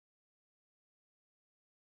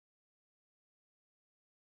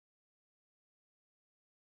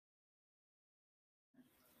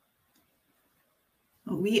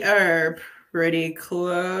we are pretty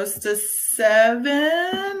close to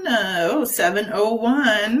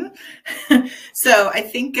 7:01. So I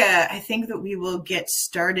think that we will get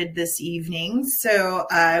started this evening. So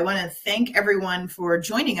I want to thank everyone for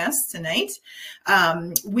joining us tonight.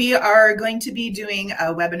 We are going to be doing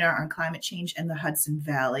a webinar on climate change in the Hudson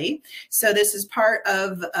Valley. So this is part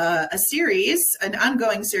of a series, an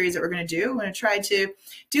ongoing series that we're going to do. We're going to try to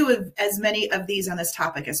do as many of these on this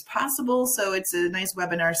topic as possible. So it's a nice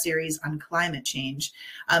webinar series on climate change.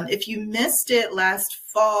 If you missed it last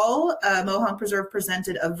fall, Mohonk Preserve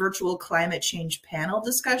presented a virtual climate change panel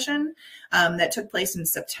discussion that took place in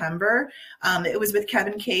September. It was with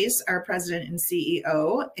Kevin Case, our president and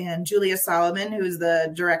CEO, and Julia Solomon, who is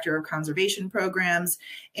the director of conservation programs,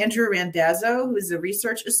 Andrew Randazzo, who is a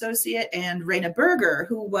research associate, and Raina Berger,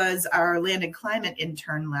 who was our land and climate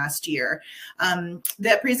intern last year.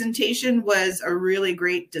 That presentation was a really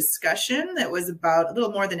great discussion that was about a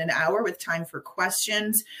little more than an hour with time for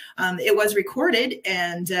questions. It was recorded,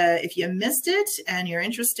 and if you missed it and you're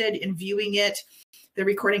interested in viewing it, the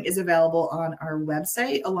recording is available on our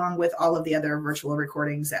website, along with all of the other virtual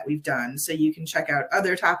recordings that we've done. So you can check out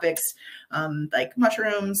other topics like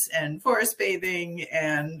mushrooms and forest bathing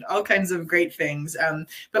and all kinds of great things.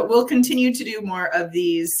 But we'll continue to do more of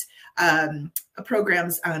these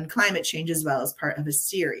programs on climate change as well as part of a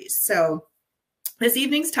series. So this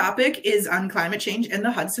evening's topic is on climate change in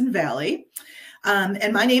the Hudson Valley.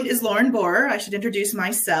 And my name is Lauren Bohr. I should introduce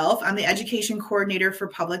myself. I'm the Education Coordinator for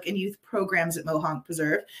Public and Youth Programs at Mohonk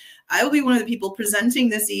Preserve. I will be one of the people presenting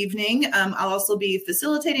this evening. I'll also be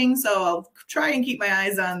facilitating, so I'll try and keep my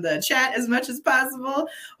eyes on the chat as much as possible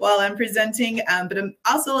while I'm presenting. But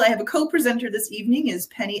I have a co-presenter this evening is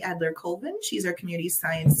Penny Adler-Colvin. She's our Community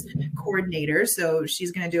Science Coordinator, so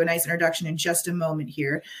she's going to do a nice introduction in just a moment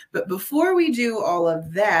here. But before we do all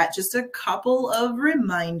of that, just a couple of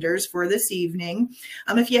reminders for this evening.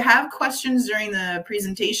 If you have questions during the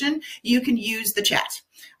presentation, you can use the chat.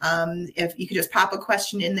 If you could just pop a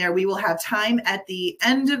question in there, we will have time at the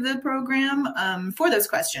end of the program for those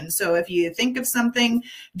questions. So if you think of something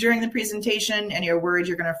during the presentation and you're worried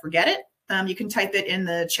you're going to forget it, you can type it in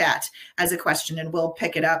the chat as a question and we'll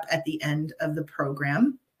pick it up at the end of the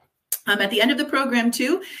program. At the end of the program,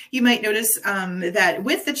 too, you might notice that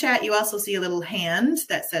with the chat, you also see a little hand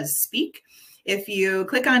that says speak. If you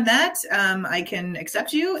click on that, I can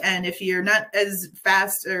accept you. And if you're not as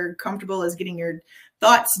fast or comfortable as getting your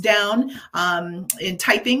thoughts down in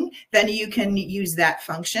typing, then you can use that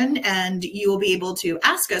function and you will be able to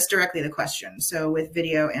ask us directly the question. So with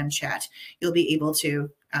video and chat, you'll be able to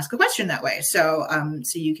ask a question that way. So,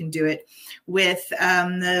 so you can do it with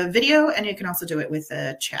the video and you can also do it with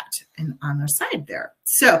the chat and on the side there.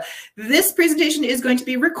 So this presentation is going to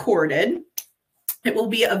be recorded. It will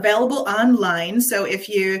be available online. So if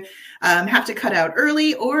you have to cut out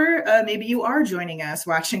early, or maybe you are joining us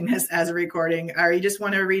watching this as a recording, or you just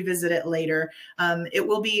want to revisit it later, it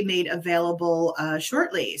will be made available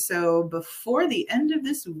shortly. So before the end of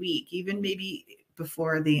this week, even maybe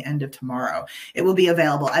before the end of tomorrow, it will be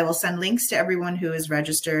available. I will send links to everyone who is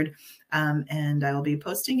registered. And I will be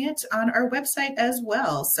posting it on our website as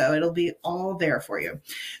well. So it'll be all there for you.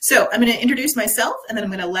 So I'm going to introduce myself and then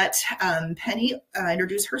I'm going to let Penny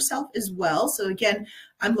introduce herself as well. So again,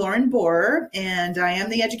 I'm Lauren Bohr and I am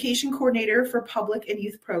the Education Coordinator for Public and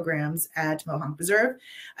Youth Programs at Mohonk Preserve.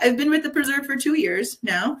 I've been with the Preserve for 2 years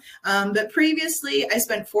now, but previously I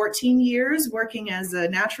spent 14 years working as a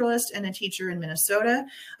naturalist and a teacher in Minnesota.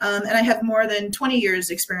 And I have more than 20 years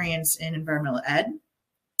experience in environmental ed.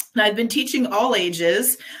 And I've been teaching all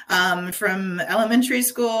ages, from elementary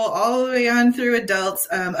school all the way on through adults,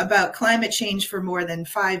 about climate change for more than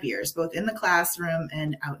 5 years, both in the classroom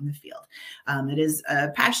and out in the field. It is a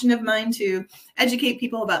passion of mine to educate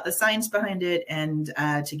people about the science behind it and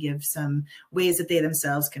to give some ways that they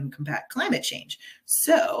themselves can combat climate change.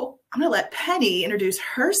 So I'm going to let Penny introduce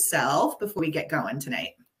herself before we get going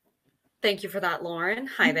tonight. Thank you for that, Lauren.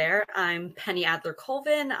 Hi there. I'm Penny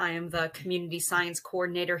Adler-Colvin. I am the Community Science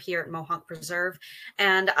Coordinator here at Mohonk Preserve,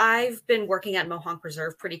 and I've been working at Mohonk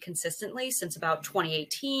Preserve pretty consistently since about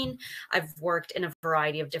 2018. I've worked in a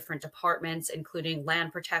variety of different departments, including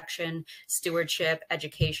land protection, stewardship,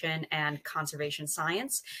 education, and conservation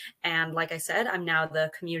science. And like I said, I'm now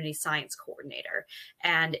the Community Science Coordinator.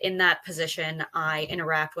 And in that position, I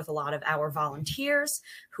interact with a lot of our volunteers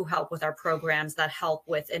who help with our programs that help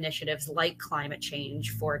with initiatives like climate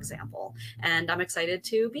change, for example. And I'm excited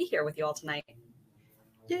to be here with you all tonight.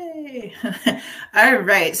 Yay. All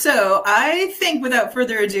right. So I think without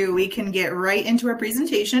further ado, we can get right into our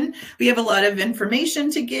presentation. We have a lot of information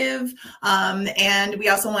to give, and we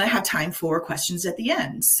also want to have time for questions at the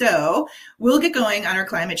end. So we'll get going on our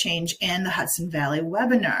climate change and the Hudson Valley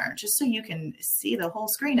webinar. Just so you can see the whole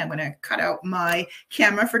screen, I'm going to cut out my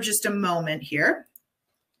camera for just a moment here.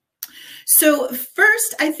 So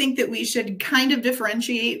first, I think that we should kind of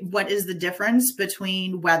differentiate what is the difference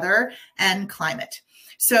between weather and climate.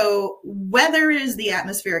 So weather is the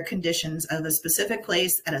atmospheric conditions of a specific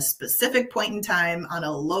place at a specific point in time on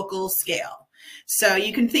a local scale. So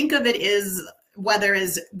you can think of it as weather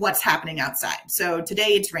is what's happening outside. So today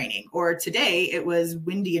it's raining, or today it was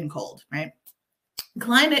windy and cold, right?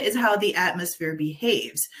 Climate is how the atmosphere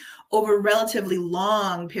behaves over relatively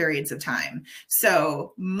long periods of time.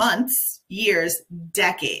 So months, years,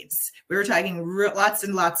 decades. We were talking lots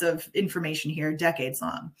and lots of information here, decades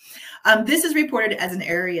long. This is reported as an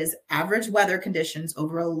area's average weather conditions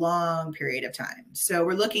over a long period of time. So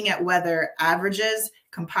we're looking at weather averages,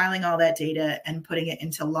 compiling all that data and putting it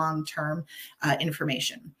into long-term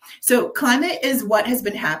information. So climate is what has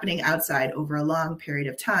been happening outside over a long period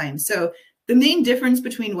of time. So the main difference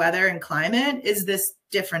between weather and climate is this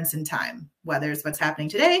difference in time. Weather is what's happening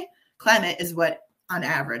today. Climate is what on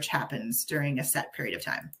average happens during a set period of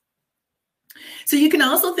time. So you can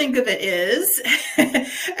also think of it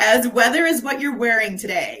as weather is what you're wearing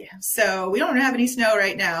today. So we don't have any snow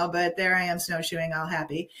right now, but there I am snowshoeing all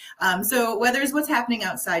happy. So weather is what's happening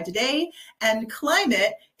outside today, and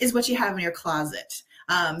climate is what you have in your closet.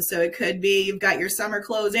 So it could be you've got your summer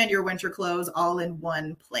clothes and your winter clothes all in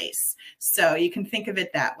one place. So you can think of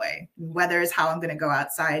it that way. Weather is how I'm going to go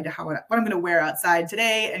outside, what I'm going to wear outside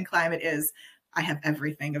today, and climate is I have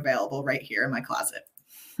everything available right here in my closet.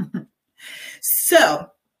 So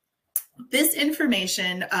this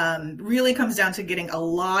information really comes down to getting a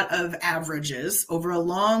lot of averages over a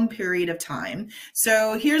long period of time.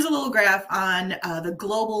 So here's a little graph on the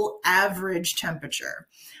global average temperature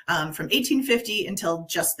from 1850 until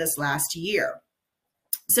just this last year.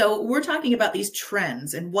 So we're talking about these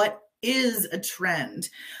trends and what is a trend.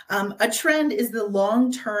 A trend is the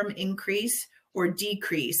long-term increase or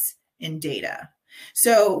decrease in data.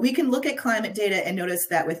 So we can look at climate data and notice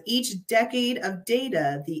that with each decade of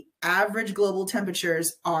data, the average global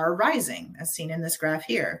temperatures are rising, as seen in this graph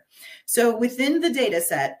here. So within the data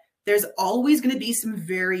set, there's always going to be some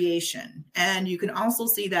variation. And you can also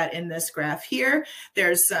see that in this graph here.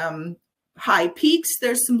 There's some high peaks,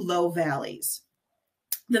 there's some low valleys.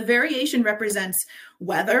 The variation represents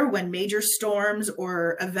weather when major storms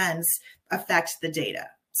or events affect the data.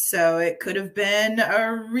 So it could have been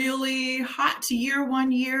a really hot year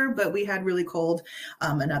one year, but we had really cold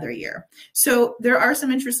another year. So there are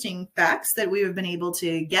some interesting facts that we have been able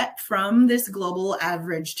to get from this global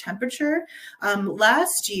average temperature.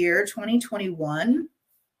 Last year, 2021,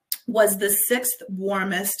 was the 6th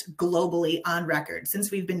warmest globally on record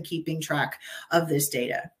since we've been keeping track of this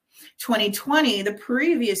data. 2020, the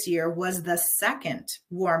previous year, was the 2nd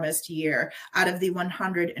warmest year out of the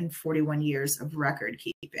 141 years of record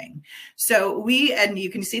keeping. So and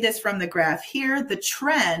you can see this from the graph here, the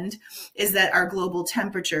trend is that our global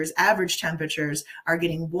temperatures, average temperatures, are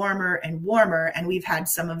getting warmer and warmer, and we've had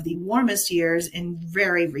some of the warmest years in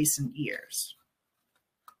very recent years.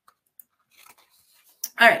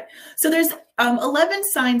 All right, so there's 11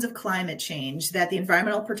 signs of climate change that the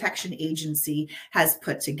Environmental Protection Agency has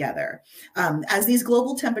put together. As these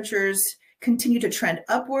global temperatures continue to trend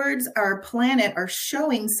upwards, our planet are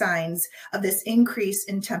showing signs of this increase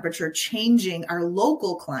in temperature changing our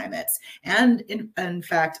local climates and in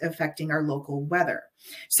fact affecting our local weather.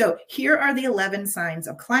 So here are the 11 signs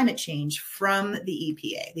of climate change from the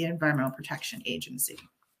EPA, the Environmental Protection Agency.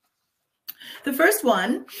 The first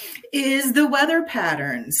one is the weather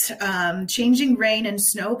patterns, changing rain and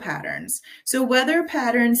snow patterns. So weather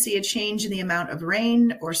patterns see a change in the amount of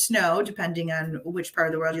rain or snow, depending on which part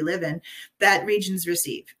of the world you live in, that regions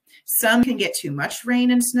receive. Some can get too much rain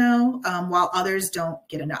and snow, while others don't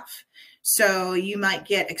get enough. So you might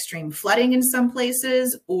get extreme flooding in some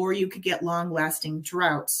places, or you could get long-lasting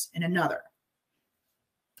droughts in another.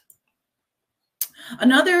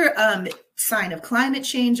 Another sign of climate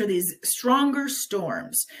change are these stronger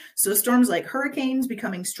storms. So storms like hurricanes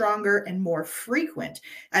becoming stronger and more frequent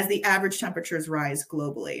as the average temperatures rise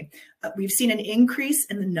globally. We've seen an increase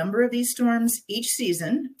in the number of these storms each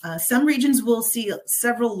season. Some regions will see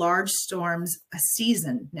several large storms a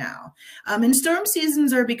season now. And storm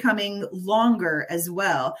seasons are becoming longer as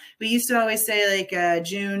well. We used to always say like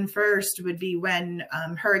June 1st would be when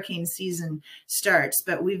hurricane season starts,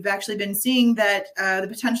 but we've actually been seeing that the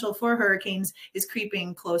potential for hurricanes hurricanes is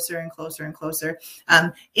creeping closer and closer and closer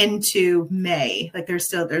into May. Like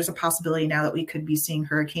there's a possibility now that we could be seeing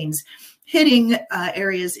hurricanes hitting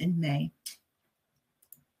areas in May.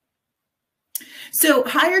 So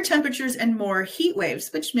higher temperatures and more heat waves,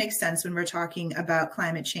 which makes sense when we're talking about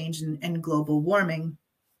climate change and global warming.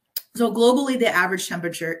 So globally, the average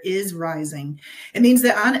temperature is rising. It means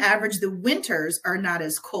that on average, the winters are not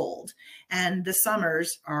as cold and the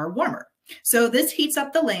summers are warmer. So this heats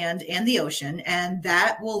up the land and the ocean, and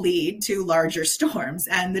that will lead to larger storms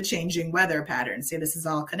and the changing weather patterns. See, this is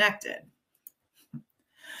all connected.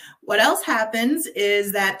 What else happens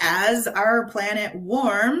is that as our planet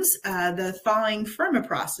warms, the thawing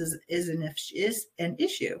permafrost is an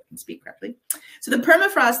issue. I can speak correctly. So the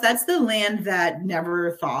permafrost, that's the land that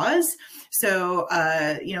never thaws. So,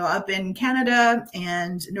 up in Canada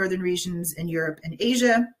and northern regions in Europe and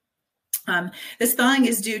Asia, this thawing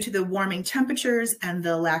is due to the warming temperatures and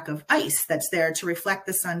the lack of ice that's there to reflect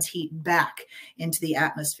the sun's heat back into the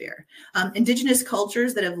atmosphere. Indigenous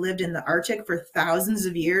cultures that have lived in the Arctic for thousands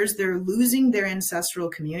of years, they're losing their ancestral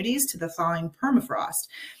communities to the thawing permafrost.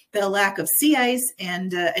 The lack of sea ice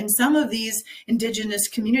and some of these indigenous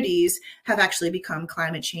communities have actually become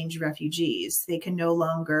climate change refugees. They can no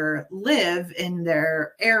longer live in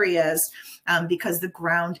their areas because the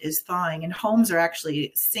ground is thawing and homes are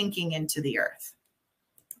actually sinking into the earth.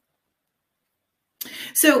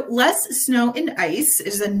 So less snow and ice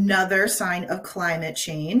is another sign of climate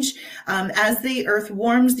change. As the earth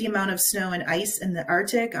warms, the amount of snow and ice in the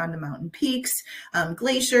Arctic on the mountain peaks,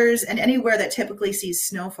 glaciers, and anywhere that typically sees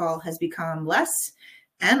snowfall has become less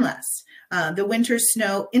and less. The winter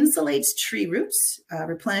snow insulates tree roots,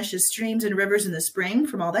 replenishes streams and rivers in the spring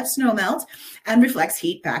from all that snow melt, and reflects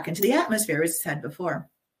heat back into the atmosphere, as I said before.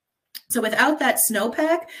 So without that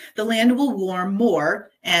snowpack, the land will warm more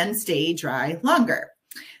and stay dry longer.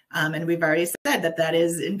 And we've already said that that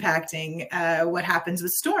is impacting what happens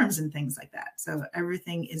with storms and things like that. So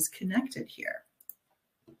everything is connected here.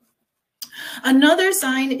 Another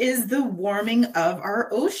sign is the warming of our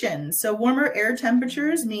oceans. So warmer air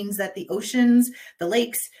temperatures means that the oceans, the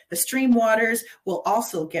lakes, the stream waters will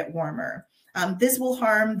also get warmer. This will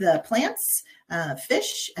harm the plants,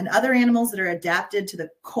 fish, and other animals that are adapted to the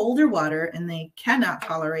colder water, and they cannot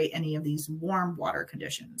tolerate any of these warm water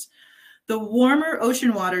conditions. The warmer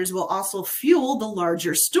ocean waters will also fuel the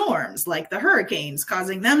larger storms, like the hurricanes,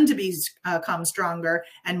 causing them to become stronger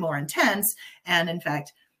and more intense, and in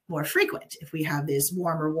fact, more frequent if we have this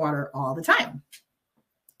warmer water all the time.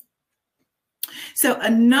 So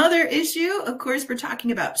another issue, of course, we're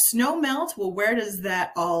talking about snow melt. Well, where does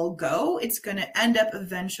that all go? It's going to end up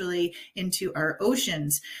eventually into our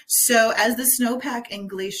oceans. So as the snowpack and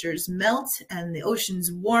glaciers melt and the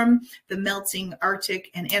oceans warm, the melting Arctic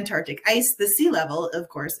and Antarctic ice, the sea level, of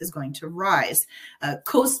course, is going to rise.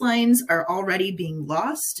 Coastlines are already being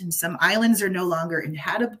lost, and some islands are no longer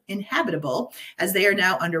inhabitable as they are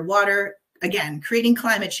now underwater, again, creating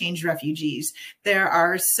climate change refugees. There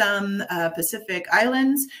are some Pacific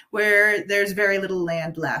islands where there's very little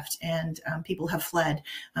land left, and people have fled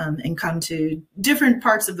and come to different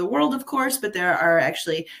parts of the world, of course, but there are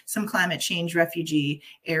actually some climate change refugee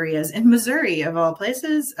areas in Missouri, of all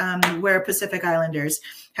places, where Pacific Islanders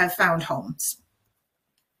have found homes.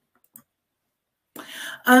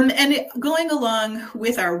 And going along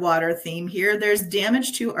with our water theme here, there's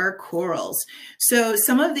damage to our corals. So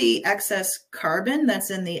some of the excess carbon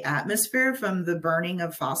that's in the atmosphere from the burning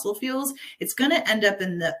of fossil fuels, it's going to end up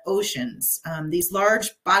in the oceans. These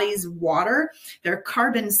large bodies of water, their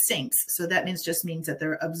carbon sinks. So that just means that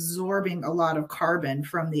they're absorbing a lot of carbon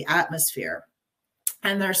from the atmosphere,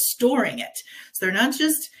 and they're storing it. So they're not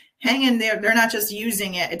just hanging there, they're not just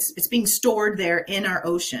using it, it's being stored there in our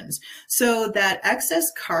oceans. So that excess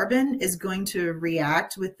carbon is going to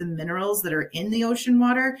react with the minerals that are in the ocean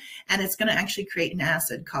water, and it's going to actually create an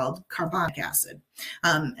acid called carbonic acid.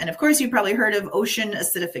 And of course, you've probably heard of ocean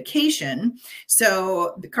acidification.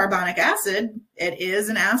 So the carbonic acid, it is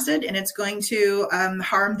an acid, and it's going to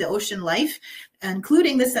harm the ocean life,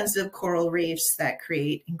 including the sensitive coral reefs that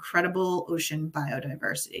create incredible ocean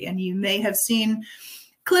biodiversity. And you may have seen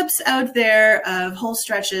clips out there of whole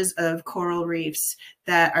stretches of coral reefs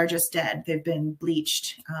that are just dead. They've been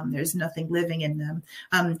bleached. There's nothing living in them.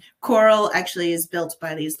 Coral actually is built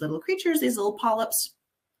by these little creatures, these little polyps.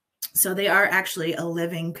 So they are actually a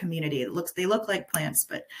living community. They look like plants,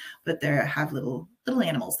 but they have little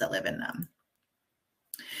animals that live in them.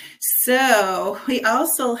 So we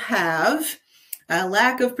also have A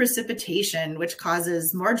lack of precipitation, which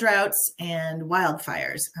causes more droughts and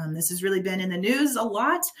wildfires. This has really been in the news a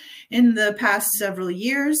lot in the past several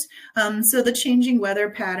years. So the changing weather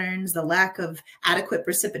patterns, the lack of adequate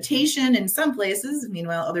precipitation in some places,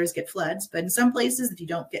 meanwhile others get floods, but in some places, if you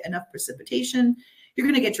don't get enough precipitation, you're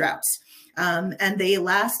going to get droughts. And they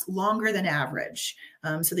last longer than average.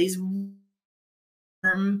 So these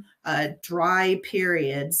warm, dry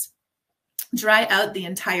periods dry out the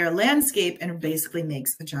entire landscape and basically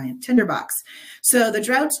makes a giant tinderbox. So the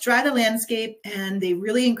droughts dry the landscape and they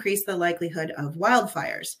really increase the likelihood of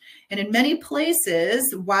wildfires. And in many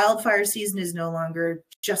places, wildfire season is no longer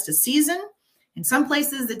just a season. In some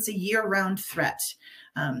places, it's a year-round threat.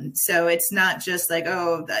 So it's not just like,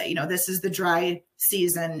 oh, this is the dry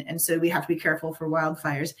season, and so we have to be careful for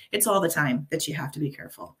wildfires. It's all the time that you have to be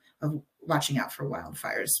careful of watching out for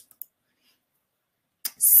wildfires.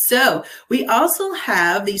 So we also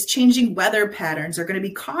have these changing weather patterns are going to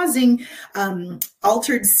be causing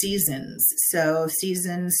altered seasons. So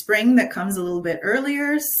spring that comes a little bit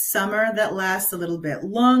earlier, summer that lasts a little bit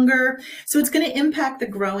longer. So it's going to impact the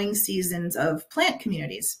growing seasons of plant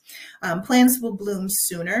communities. Plants will bloom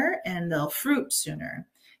sooner and they'll fruit sooner.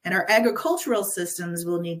 And our agricultural systems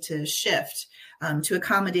will need to shift to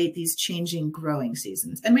accommodate these changing growing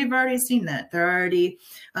seasons. And we've already seen that. There are already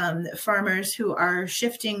farmers who are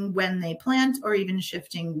shifting when they plant or even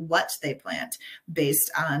shifting what they plant based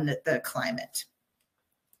on the climate.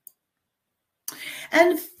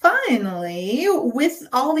 And finally, with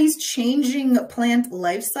all these changing plant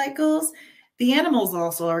life cycles, the animals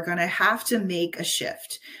also are going to have to make a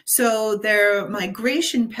shift. So their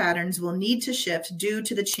migration patterns will need to shift due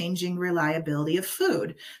to the changing reliability of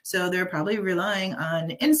food. So they're probably relying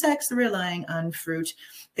on insects, they're relying on fruit,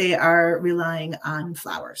 they are relying on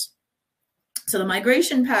flowers. So the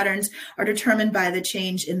migration patterns are determined by the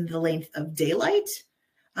change in the length of daylight,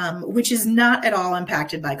 which is not at all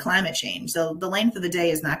impacted by climate change. So the length of the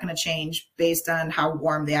day is not going to change based on how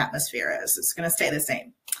warm the atmosphere is. It's going to stay the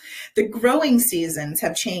same. The growing seasons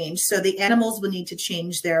have changed, so the animals will need to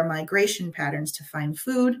change their migration patterns to find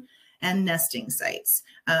food and nesting sites.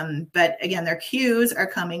 But again, their cues are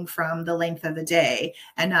coming from the length of the day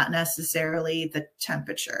and not necessarily the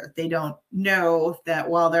temperature. They don't know that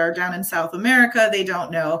while they're down in South America, they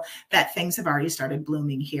don't know that things have already started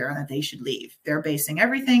blooming here and that they should leave. They're basing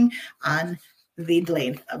everything on the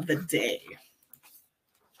length of the day.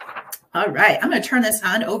 All right, I'm going to turn this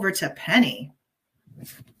on over to Penny.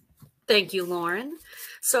 Thank you, Lauren.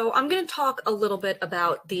 So I'm going to talk a little bit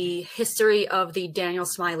about the history of the Daniel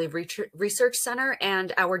Smiley Research Center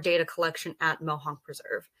and our data collection at Mohonk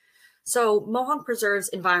Preserve. So Mohonk Preserve's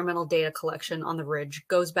environmental data collection on the Ridge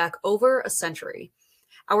goes back over a century.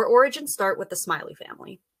 Our origins start with the Smiley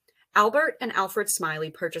family. Albert and Alfred Smiley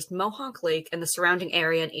purchased Mohonk Lake and the surrounding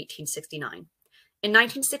area in 1869. In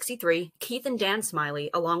 1963, Keith and Dan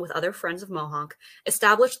Smiley, along with other friends of Mohonk,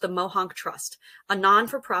 established the Mohonk Trust, a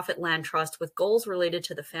non-for-profit land trust with goals related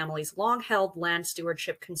to the family's long-held land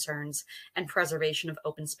stewardship concerns and preservation of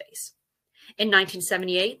open space. In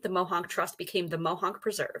 1978, the Mohonk Trust became the Mohonk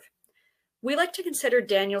Preserve. We like to consider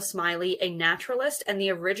Daniel Smiley a naturalist and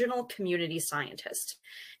the original community scientist.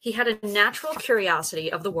 He had a natural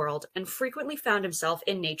curiosity of the world and frequently found himself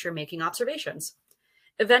in nature making observations.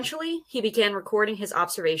 Eventually, he began recording his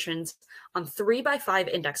observations on 3x5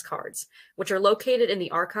 index cards, which are located in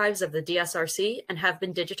the archives of the DSRC and have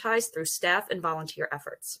been digitized through staff and volunteer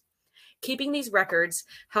efforts. Keeping these records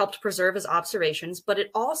helped preserve his observations, but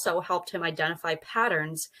it also helped him identify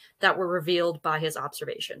patterns that were revealed by his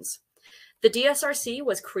observations. The DSRC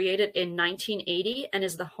was created in 1980 and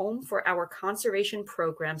is the home for our Conservation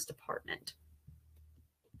Programs Department.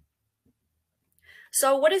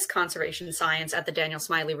 So what is conservation science at the Daniel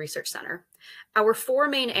Smiley Research Center? Our 4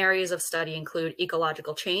 main areas of study include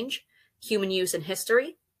ecological change, human use and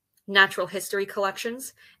history, natural history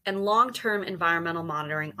collections, and long-term environmental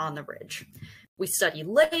monitoring on the Ridge. We study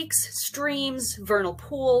lakes, streams, vernal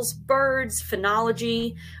pools, birds,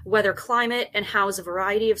 phenology, weather, climate, and house a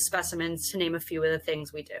variety of specimens, to name a few of the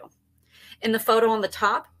things we do. In the photo on the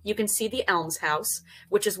top, you can see the Elms House,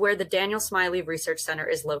 which is where the Daniel Smiley Research Center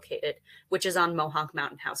is located, which is on Mohonk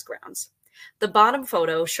Mountain House grounds. The bottom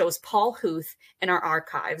photo shows Paul Huth in our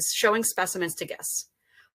archives, showing specimens to guests.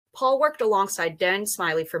 Paul worked alongside Dan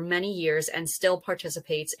Smiley for many years and still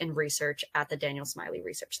participates in research at the Daniel Smiley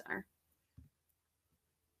Research Center.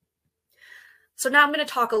 So now I'm going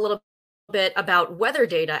to talk a little bit about weather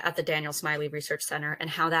data at the Daniel Smiley Research Center and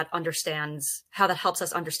how that helps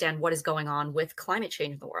us understand what is going on with climate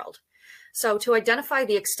change in the world. So to identify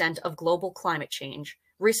the extent of global climate change,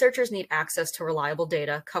 researchers need access to reliable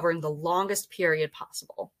data covering the longest period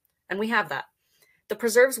possible. And we have that. The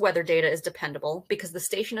preserve's weather data is dependable because the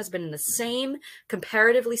station has been in the same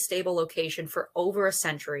comparatively stable location for over a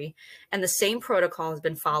century, and the same protocol has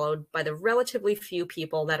been followed by the relatively few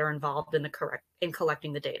people that are involved in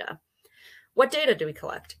collecting the data. What data do we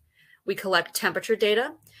collect? We collect temperature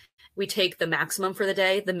data. We take the maximum for the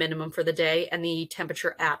day, the minimum for the day, and the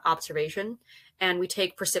temperature at observation, and we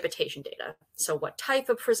take precipitation data. So what type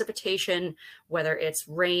of precipitation, whether it's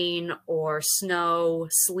rain or snow,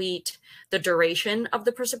 sleet, the duration of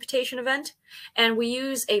the precipitation event, and we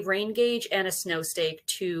use a rain gauge and a snow stake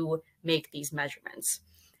to make these measurements.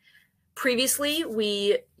 Previously,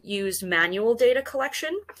 we used manual data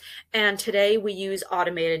collection, and today we use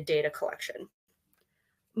automated data collection.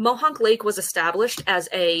 Mohonk Lake was established as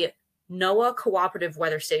a NOAA cooperative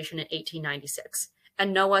weather station in 1896,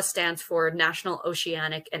 and NOAA stands for National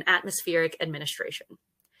Oceanic and Atmospheric Administration.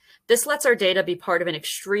 This lets our data be part of an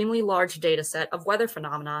extremely large data set of weather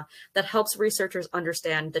phenomena that helps researchers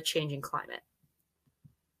understand the changing climate.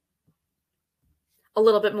 A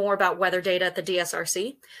little bit more about weather data at the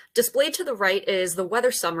DSRC. Displayed to the right is the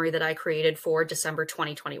weather summary that I created for December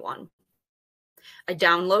 2021. I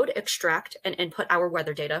download, extract, and input our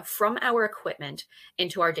weather data from our equipment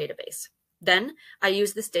into our database. Then I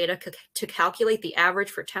use this data to calculate the average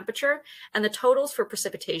for temperature and the totals for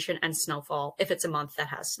precipitation and snowfall if it's a month that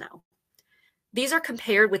has snow. These are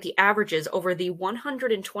compared with the averages over the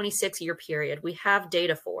 126-year period we have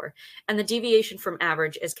data for, and the deviation from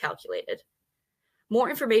average is calculated. More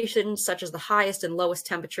information, such as the highest and lowest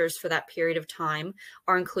temperatures for that period of time,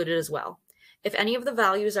 are included as well. If any of the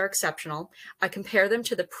values are exceptional, I compare them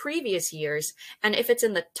to the previous years, and if it's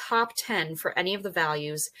in the top 10 for any of the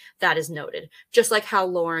values, that is noted. Just like how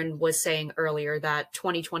Lauren was saying earlier that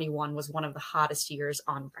 2021 was one of the hottest years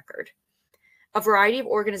on record. A variety of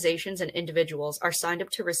organizations and individuals are signed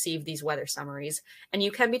up to receive these weather summaries, and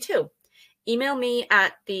you can be too. Email me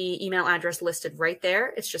at the email address listed right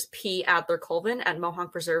there. It's just p.adler-colvin at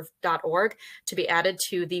mohonkpreserve.org to be added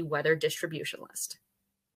to the weather distribution list.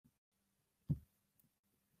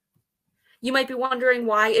 You might be wondering,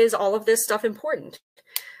 why is all of this stuff important?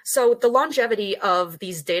 So the longevity of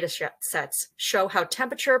these data sets show how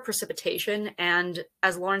temperature, precipitation, and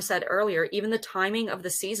as Lauren said earlier, even the timing of the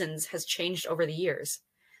seasons has changed over the years.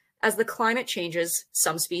 As the climate changes,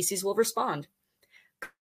 some species will respond.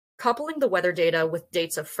 Coupling the weather data with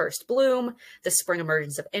dates of first bloom, the spring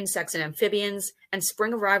emergence of insects and amphibians, and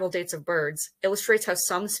spring arrival dates of birds illustrates how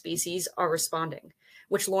some species are responding,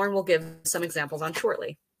 which Lauren will give some examples on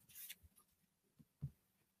shortly.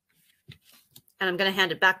 And I'm going to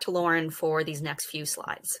hand it back to Lauren for these next few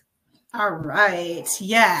slides. All right.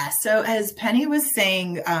 Yeah. So as Penny was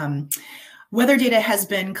saying, weather data has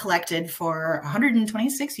been collected for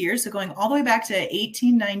 126 years, so going all the way back to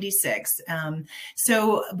 1896.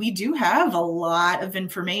 So we do have a lot of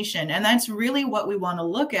information, and that's really what we want to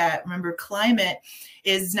look at. Remember, climate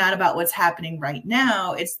is not about what's happening right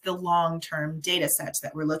now. It's the long-term data sets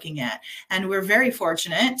that we're looking at. And we're very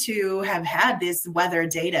fortunate to have had this weather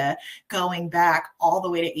data going back all the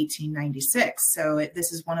way to 1896. So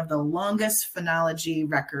this is one of the longest phenology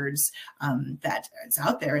records that is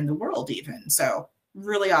out there in the world even. So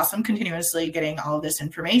really awesome, continuously getting all of this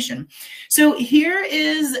information. So here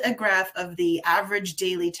is a graph of the average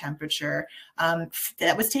daily temperature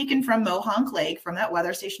that was taken from Mohonk Lake, from that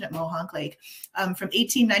weather station at Mohonk Lake, from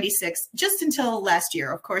 1896 just until last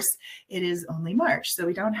year. Of course, it is only March, so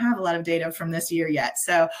we don't have a lot of data from this year yet.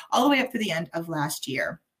 So all the way up to the end of last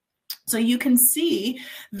year. So you can see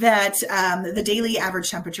that the daily average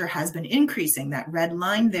temperature has been increasing. That red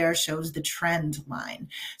line there shows the trend line.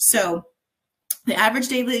 So the average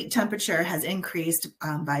daily temperature has increased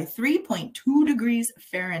by 3.2 degrees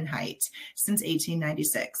Fahrenheit since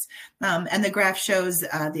 1896. And the graph shows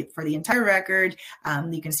for the entire record,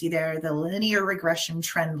 you can see there the linear regression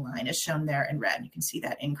trend line is shown there in red. You can see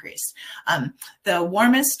that increase. The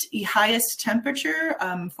warmest, highest temperature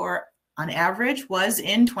on average was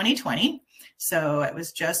in 2020. So it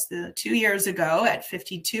was just 2 years ago at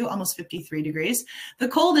 52, almost 53 degrees. The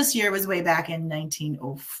coldest year was way back in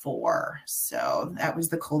 1904. So that was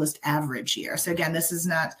the coldest average year. So again, this is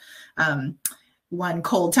not one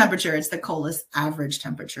cold temperature. It's the coldest average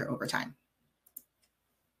temperature over time.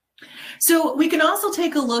 So we can also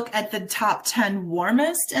take a look at the top 10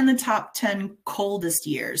 warmest and the top 10 coldest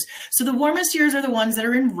years. So the warmest years are the ones that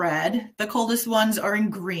are in red. The coldest ones are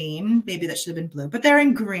in green. Maybe that should have been blue, but they're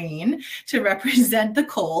in green to represent the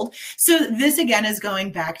cold. So this again is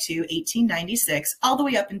going back to 1896 all the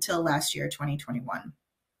way up until last year, 2021.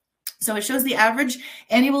 So it shows the average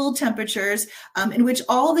annual temperatures in which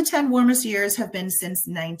all the 10 warmest years have been since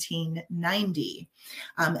 1990.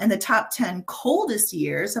 And the top 10 coldest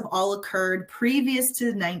years have all occurred previous to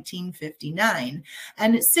 1959.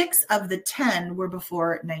 And 6 of the 10 were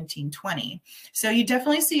before 1920. So you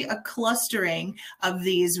definitely see a clustering of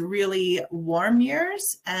these really warm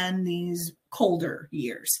years and these colder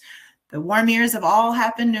years. The warm years have all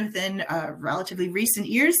happened within relatively recent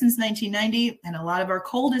years since 1990, and a lot of our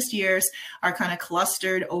coldest years are kind of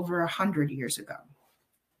clustered over 100 years ago.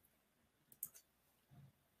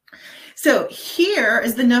 So here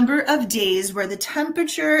is the number of days where the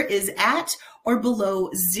temperature is at or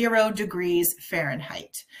below 0 degrees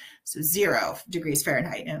Fahrenheit. So 0 degrees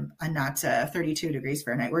Fahrenheit and not 32 degrees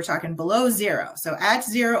Fahrenheit. We're talking below 0. So at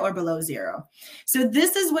 0 or below 0. So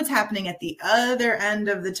this is what's happening at the other end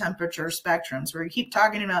of the temperature spectrum. So we keep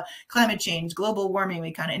talking about climate change, global warming,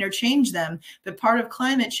 we kind of interchange them. But part of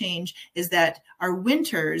climate change is that our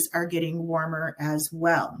winters are getting warmer as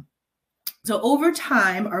well. So over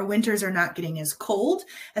time, our winters are not getting as cold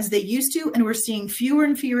as they used to, and we're seeing fewer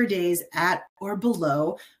and fewer days at or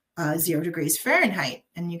below 0 degrees Fahrenheit.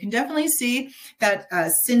 And you can definitely see that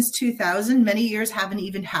since 2000, many years haven't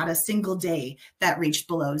even had a single day that reached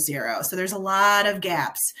below 0. So there's a lot of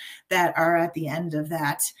gaps that are at the end of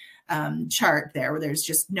that chart there, where there's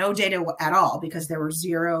just no data at all because there were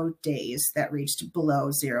 0 days that reached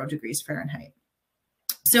below 0 degrees Fahrenheit.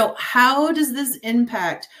 So how does this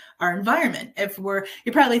impact our environment?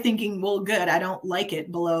 You're probably thinking, well, good, I don't like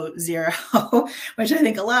it below 0, which I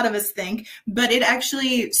think a lot of us think, but it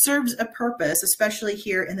actually serves a purpose, especially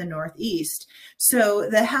here in the Northeast. So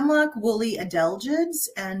the hemlock woolly adelgids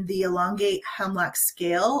and the elongate hemlock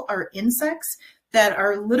scale are insects that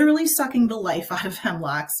are literally sucking the life out of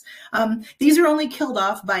hemlocks. These are only killed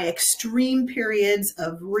off by extreme periods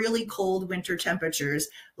of really cold winter temperatures,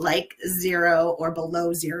 like 0 or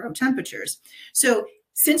below 0 temperatures. So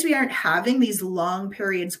since we aren't having these long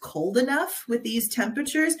periods cold enough with these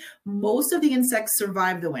temperatures, most of the insects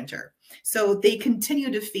survive the winter. So they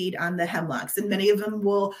continue to feed on the hemlocks, and many of them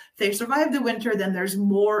will, if they survive the winter, then there's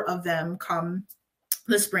more of them come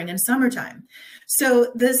the spring and summertime.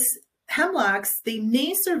 So this hemlocks, they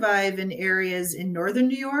may survive in areas in northern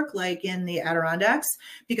New York, like in the Adirondacks,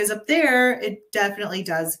 because up there, it definitely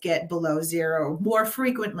does get below 0 more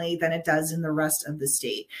frequently than it does in the rest of the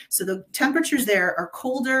state. So the temperatures there are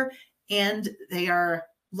colder and they are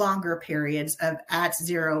longer periods of at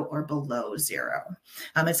 0 or below 0.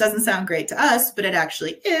 It doesn't sound great to us, but it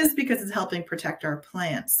actually is because it's helping protect our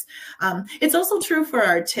plants. It's also true for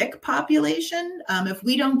our tick population. If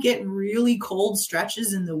we don't get really cold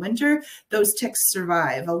stretches in the winter, those ticks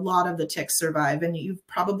survive. A lot of the ticks survive, and you've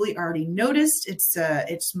probably already noticed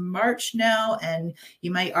it's March now, and you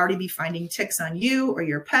might already be finding ticks on you or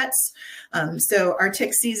your pets. So our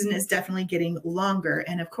tick season is definitely getting longer.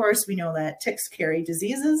 And of course, we know that ticks carry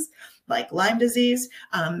diseases like Lyme disease.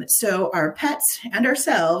 So our pets and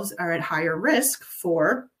ourselves are at higher risk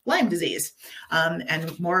for Lyme disease.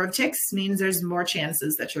 And more of ticks means there's more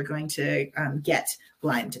chances that you're going to get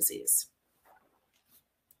Lyme disease.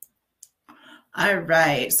 All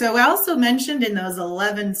right. So I also mentioned in those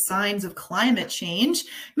 11 signs of climate change,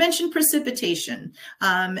 mentioned precipitation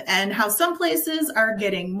and how some places are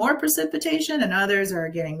getting more precipitation and others are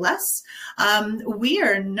getting less. We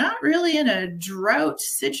are not really in a drought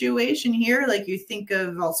situation here like you think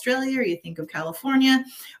of Australia or you think of California.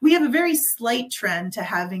 We have a very slight trend to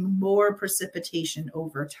having more precipitation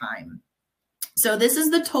over time. So this is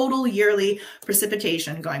the total yearly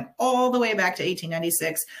precipitation going all the way back to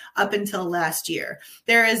 1896 up until last year.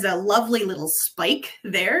 There is a lovely little spike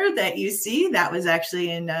there that you see. That was actually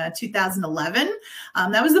in 2011.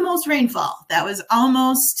 That was the most rainfall. That was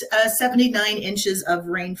almost 79 inches of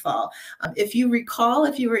rainfall. If you recall,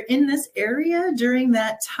 if you were in this area during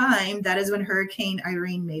that time, that is when Hurricane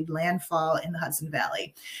Irene made landfall in the Hudson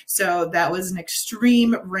Valley. So that was an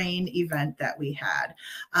extreme rain event that we had.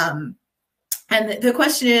 And the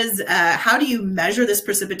question is, how do you measure this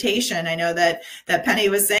precipitation? I know that Penny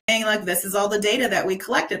was saying, like, this is all the data that we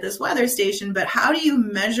collect at this weather station, but how do you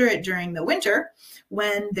measure it during the winter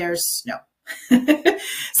when there's snow?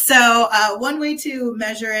 So one way to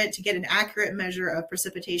measure it, to get an accurate measure of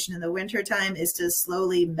precipitation in the wintertime, is to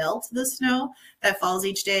slowly melt the snow that falls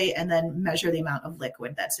each day and then measure the amount of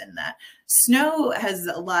liquid that's in that. Snow has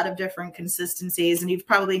a lot of different consistencies, and you've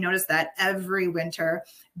probably noticed that every winter,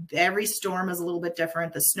 every storm is a little bit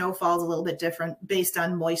different. The snowfall is a little bit different based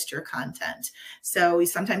on moisture content. So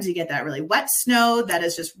sometimes you get that really wet snow that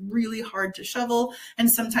is just really hard to shovel,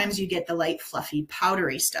 and sometimes you get the light, fluffy,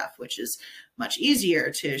 powdery stuff, which is much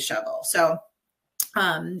easier to shovel. So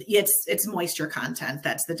It's moisture content.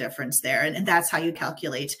 That's the difference there. And that's how you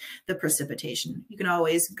calculate the precipitation. You can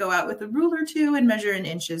always go out with a ruler too and measure in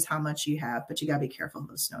inches how much you have, but you got to be careful of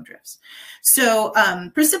those snow drifts. So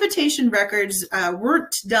precipitation records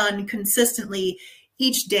weren't done consistently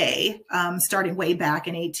each day, starting way back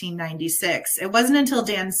in 1896. It wasn't until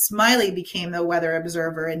Dan Smiley became the weather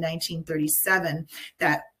observer in 1937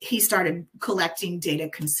 that he started collecting data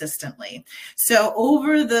consistently. So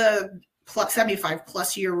over the 75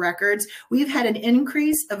 plus year records, we've had an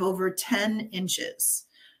increase of over 10 inches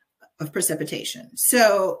of precipitation.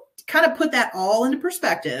 So to kind of put that all into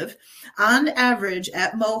perspective, on average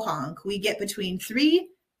at Mohonk, we get between 3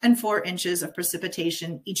 and 4 inches of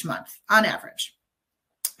precipitation each month on average.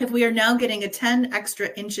 If we are now getting a 10 extra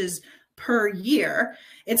inches per year,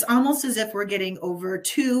 it's almost as if we're getting over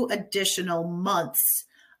 2 additional months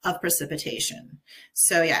of precipitation.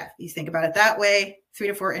 So yeah, you think about it that way, 3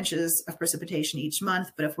 to 4 inches of precipitation each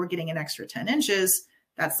month. But if we're getting an extra 10 inches,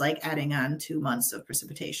 that's like adding on 2 months of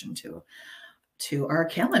precipitation to our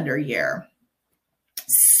calendar year.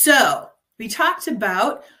 So we talked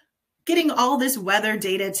about getting all this weather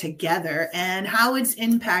data together and how it's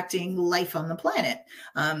impacting life on the planet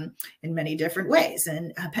in many different ways.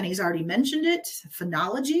 And Penny's already mentioned it,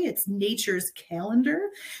 phenology, it's nature's calendar.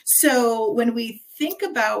 So when we think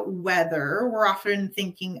about weather, we're often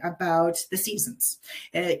thinking about the seasons.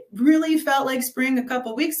 It really felt like spring a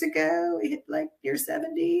couple weeks ago. We hit like near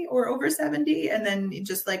 70 or over 70, and then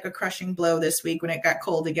just like a crushing blow this week when it got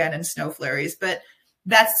cold again and snow flurries. But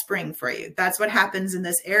that's spring for you. That's what happens in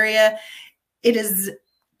this area. It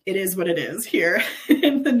is what it is here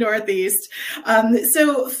in the Northeast.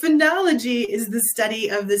 So phenology is the study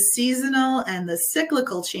of the seasonal and the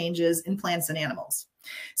cyclical changes in plants and animals.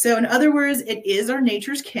 So in other words, it is our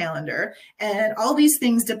nature's calendar, and all these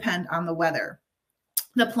things depend on the weather.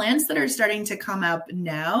 The plants that are starting to come up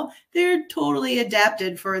now, they're totally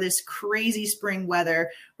adapted for this crazy spring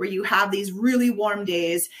weather where you have these really warm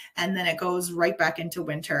days and then it goes right back into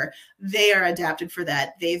winter. They are adapted for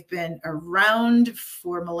that. They've been around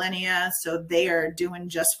for millennia, so they are doing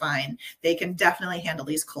just fine. They can definitely handle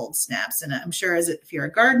these cold snaps. And I'm sure if you're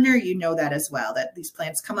a gardener, you know that as well, that these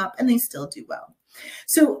plants come up and they still do well.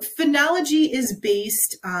 So phenology is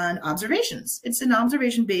based on observations. It's an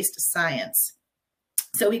observation-based science.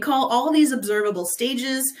 So we call all these observable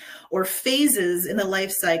stages or phases in the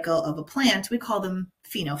life cycle of a plant, we call them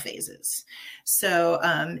phenophases. So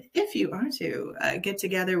if you are to get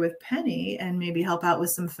together with Penny and maybe help out with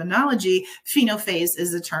some phenology, phenophase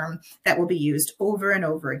is a term that will be used over and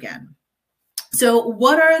over again. So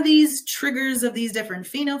what are these triggers of these different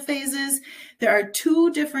phenophases? There are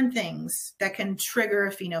 2 different things that can trigger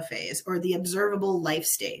a phenophase, or the observable life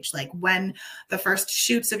stage, like when the first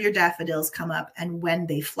shoots of your daffodils come up and when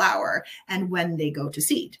they flower and when they go to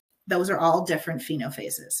seed. Those are all different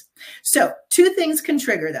phenophases. So 2 things can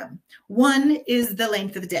trigger them. One is the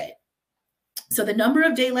length of the day. So the number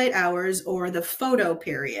of daylight hours, or the photo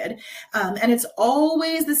period, and it's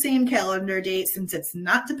always the same calendar date since it's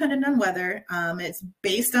not dependent on weather. It's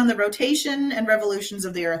based on the rotation and revolutions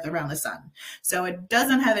of the Earth around the sun. So it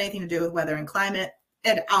doesn't have anything to do with weather and climate.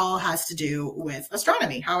 It all has to do with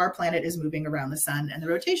astronomy, how our planet is moving around the sun and the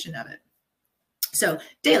rotation of it. So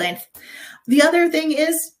day length. The other thing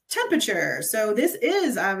is temperature. So this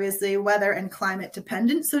is obviously weather and climate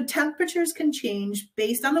dependent. So temperatures can change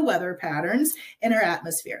based on the weather patterns in our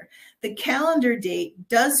atmosphere. The calendar date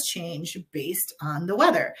does change based on the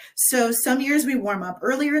weather. So some years we warm up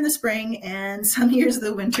earlier in the spring, and some years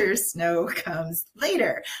the winter snow comes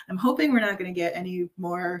later. I'm hoping we're not going to get any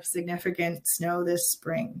more significant snow this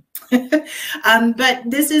spring. But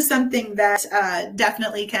this is something that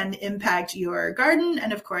definitely can impact your garden,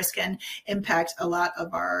 and of course can impact a lot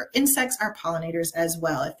of our insects, our pollinators as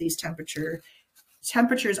well, if these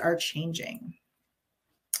temperatures are changing.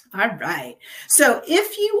 All right. So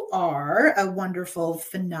if you are a wonderful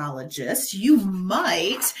phenologist, you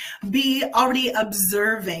might be already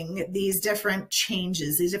observing these different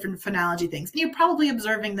changes, these different phenology things. And you're probably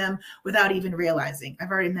observing them without even realizing.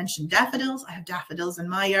 I've already mentioned daffodils. I have daffodils in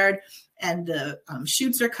my yard, and the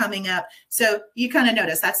shoots are coming up. So you kind of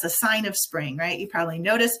notice that's the sign of spring, right? You probably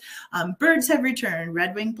notice birds have returned.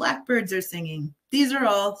 Red-winged blackbirds are singing. These are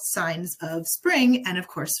all signs of spring, and of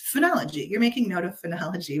course, phenology. You're making note of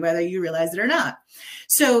phenology, whether you realize it or not.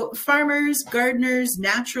 So farmers, gardeners,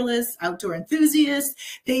 naturalists, outdoor enthusiasts,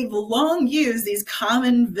 they've long used these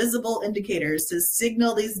common visible indicators to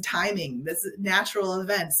signal these timing, these natural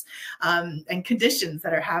events and conditions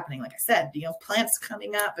that are happening. Like I said, plants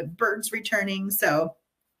coming up and birds returning. So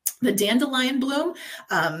The dandelion bloom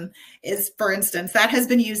is, for instance, that has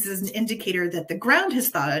been used as an indicator that the ground has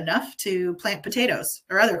thawed enough to plant potatoes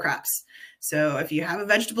or other crops. So if you have a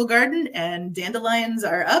vegetable garden and dandelions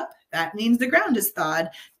are up, that means the ground is thawed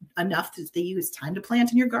enough that it's time to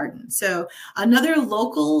plant in your garden. So another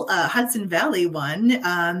local Hudson Valley one,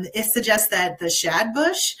 it suggests that the shad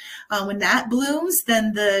bush, when that blooms,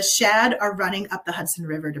 then the shad are running up the Hudson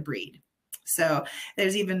River to breed. So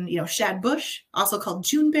there's even, shad bush, also called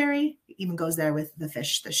Juneberry, even goes there with the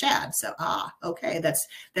fish, the shad. So, okay, that's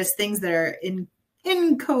things that are in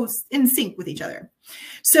sync with each other.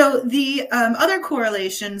 So the other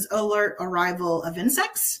correlations alert arrival of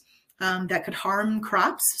insects that could harm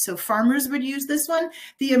crops. So farmers would use this one.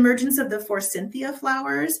 The emergence of the forsythia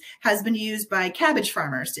flowers has been used by cabbage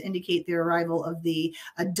farmers to indicate the arrival of the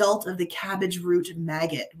adult of the cabbage root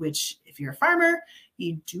maggot, which if you're a farmer,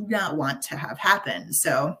 you do not want to have happen.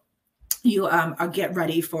 So you get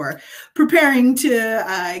ready for preparing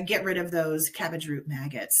to get rid of those cabbage root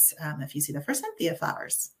maggots if you see the forsythia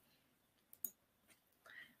flowers.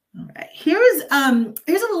 All right, here's a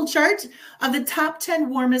little chart of the top 10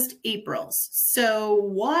 warmest Aprils. So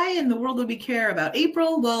why in the world would we care about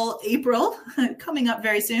April? Well, April, coming up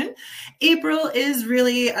very soon. April is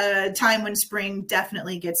really a time when spring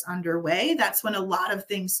definitely gets underway. That's when a lot of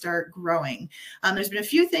things start growing. There's been a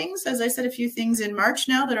few things, as I said, a few things in March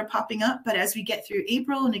now that are popping up, but as we get through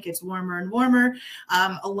April and it gets warmer and warmer,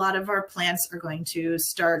 a lot of our plants are going to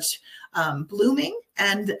start blooming,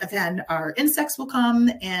 and then our insects will come,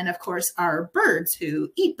 and of course our birds who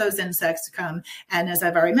eat those insects come. And as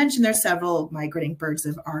I've already mentioned, there's several migrating birds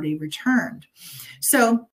that have already returned.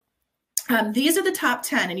 So these are the top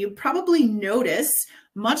 10, and you probably notice,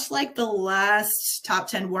 much like the last top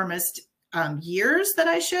 10 warmest years that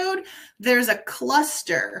I showed, there's a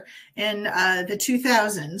cluster in the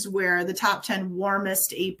 2000s where the top 10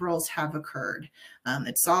 warmest Aprils have occurred.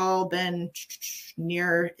 It's all been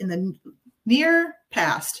near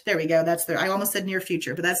past. There we go. That's I almost said near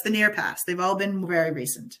future, but that's the near past. They've all been very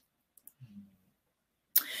recent.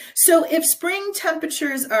 So if spring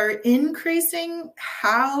temperatures are increasing,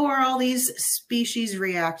 how are all these species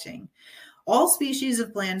reacting? All species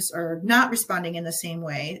of plants are not responding in the same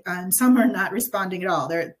way, and some are not responding at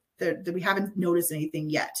all. We haven't noticed anything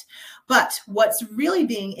yet. But what's really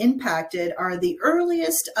being impacted are the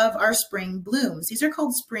earliest of our spring blooms. These are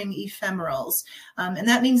called spring ephemerals, and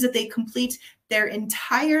that means that they complete their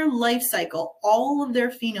entire life cycle, all of their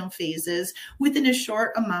phenophases, within a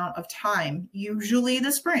short amount of time, usually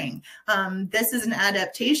the spring. This is an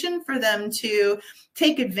adaptation for them to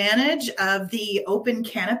take advantage of the open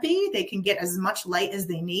canopy. They can get as much light as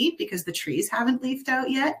they need because the trees haven't leafed out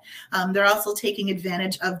yet. They're also taking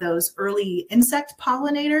advantage of those early insect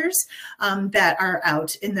pollinators that are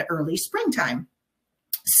out in the early springtime.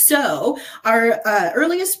 So our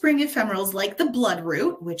earliest spring ephemerals, like the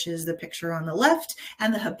bloodroot, which is the picture on the left,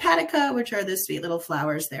 and the hepatica, which are the sweet little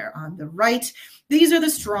flowers there on the right, these are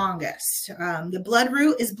the strongest. The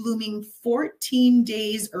bloodroot is blooming 14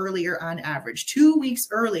 days earlier on average, 2 weeks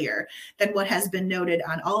earlier than what has been noted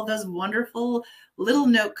on all of those wonderful little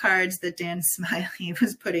note cards that Dan Smiley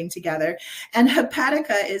was putting together. And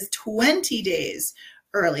hepatica is 20 days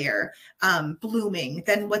earlier blooming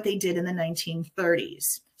than what they did in the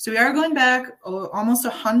 1930s. So we are going back almost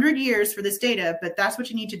 100 years for this data, but that's what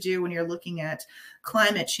you need to do when you're looking at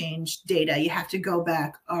climate change data. You have to go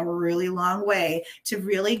back a really long way to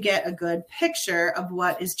really get a good picture of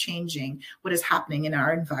what is changing, what is happening in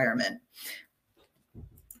our environment.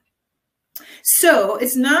 So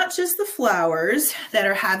it's not just the flowers that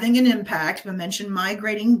are having an impact. I mentioned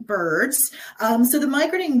migrating birds. So the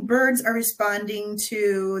migrating birds are responding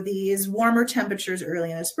to these warmer temperatures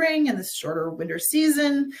early in the spring and the shorter winter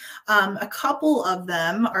season. A couple of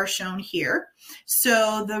them are shown here.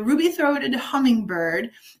 So the ruby-throated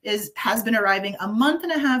hummingbird has been arriving a month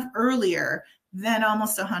and a half earlier than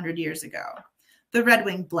almost 100 years ago. The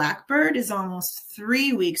red-winged blackbird is almost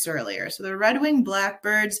 3 weeks earlier. So the red-winged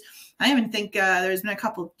blackbirds, I even think there's been a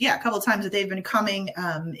couple of times that they've been coming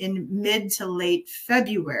in mid to late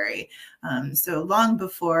February, so long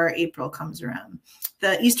before April comes around.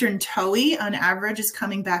 The eastern towhee on average is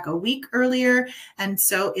coming back a week earlier, and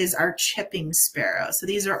so is our chipping sparrow. So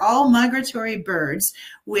these are all migratory birds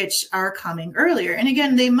which are coming earlier. And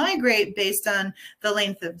again, they migrate based on the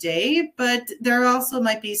length of day, but there also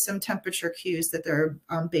might be some temperature cues that they're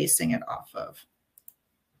basing it off of.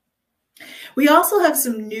 We also have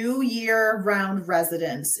some new year-round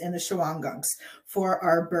residents in the Shawangunks for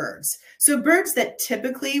our birds. So birds that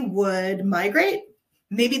typically would migrate,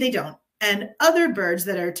 maybe they don't. And other birds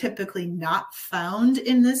that are typically not found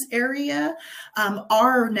in this area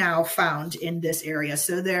are now found in this area.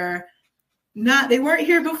 So they weren't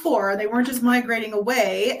here before. They weren't just migrating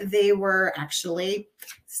away. They were actually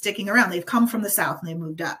sticking around. They've come from the south and they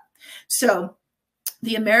moved up. So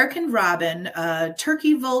the American robin,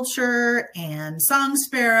 turkey vulture, and song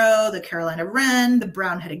sparrow, the Carolina wren, the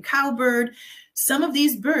brown-headed cowbird, some of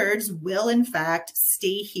these birds will, in fact,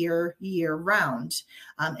 stay here year-round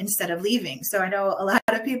instead of leaving. So I know a lot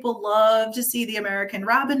of people love to see the American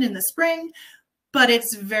robin in the spring, but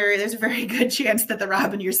there's a very good chance that the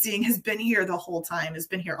robin you're seeing has been here the whole time, has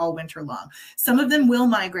been here all winter long. Some of them will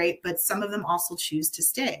migrate, but some of them also choose to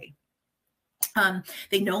stay.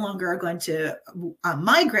 They no longer are going to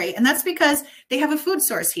migrate, and that's because they have a food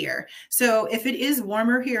source here. So if it is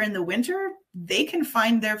warmer here in the winter, they can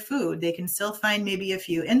find their food. They can still find maybe a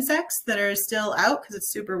few insects that are still out because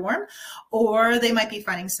it's super warm, or they might be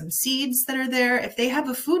finding some seeds that are there. If they have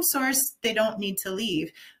a food source, they don't need to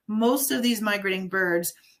leave. Most of these migrating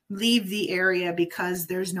birds leave the area because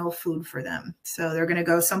there's no food for them. So they're going to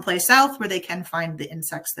go someplace south where they can find the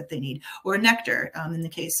insects that they need, or nectar in the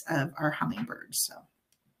case of our hummingbirds. So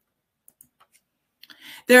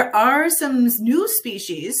there are some new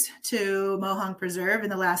species to Mohonk Preserve in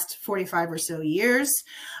the last 45 or so years.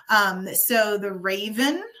 So the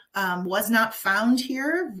raven was not found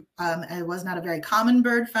here. It was not a very common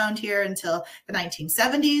bird found here until the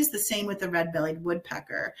 1970s. The same with the red-bellied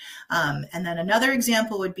woodpecker. And then another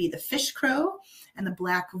example would be the fish crow and the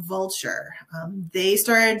black vulture. They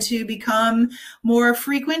started to become more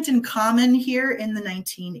frequent and common here in the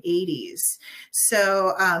 1980s.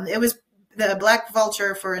 So the black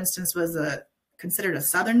vulture, for instance, was considered a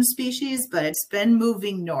southern species, but it's been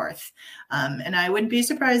moving north. And I wouldn't be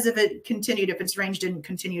surprised if it continued, if its range didn't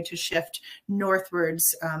continue to shift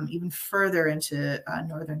northwards even further into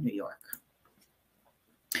northern New York.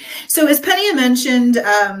 So as Penny mentioned,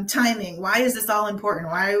 timing, why is this all important?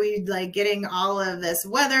 Why are we getting all of this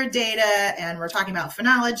weather data, and we're talking about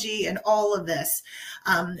phenology and all of this?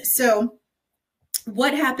 So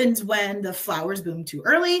what happens when the flowers bloom too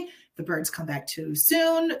early? The birds come back too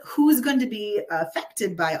soon? Who's going to be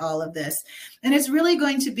affected by all of this? And it's really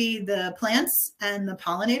going to be the plants and the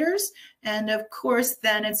pollinators. And of course,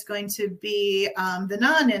 then it's going to be the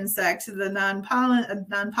non-insects, the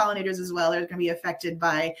non-pollinators as well. They're going to be affected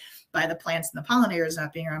by the plants and the pollinators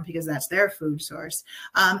not being around because that's their food source.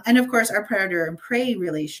 And of course, our predator and prey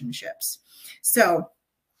relationships. So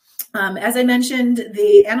as I mentioned,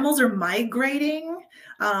 the animals are migrating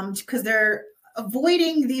because they're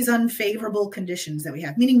avoiding these unfavorable conditions that we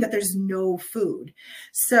have, meaning that there's no food.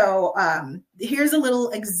 So here's a little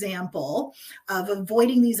example of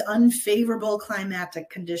avoiding these unfavorable climatic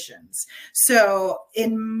conditions. So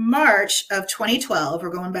in March of 2012, we're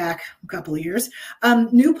going back a couple of years,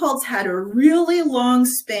 New Paltz had a really long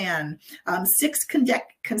span, 6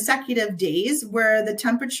 consecutive days where the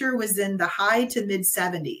temperature was in the high to mid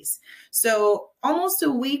 70s. So almost a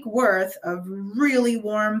week worth of really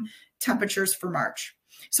warm temperatures for March.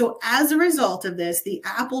 So as a result of this, the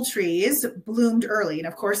apple trees bloomed early. And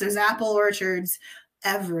of course, there's apple orchards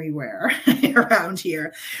everywhere around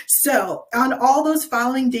here. So on all those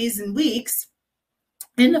following days and weeks,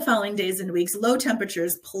 low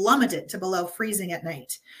temperatures plummeted to below freezing at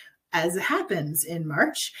night, as happens in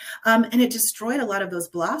March, and it destroyed a lot of those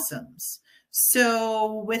blossoms.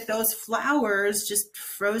 So with those flowers just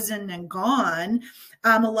frozen and gone,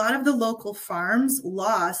 a lot of the local farms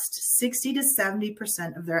lost 60 to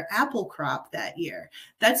 70% of their apple crop that year.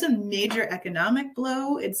 That's a major economic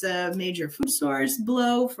blow. It's a major food source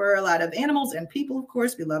blow for a lot of animals and people, of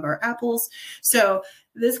course. We love our apples. So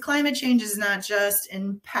this climate change is not just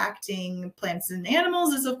impacting plants and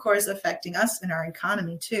animals, it's of course affecting us and our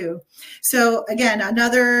economy too. So again,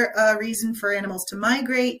 another reason for animals to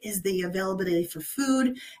migrate is the availability for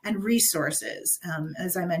food and resources.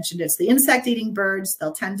 As I mentioned, it's the insect-eating birds,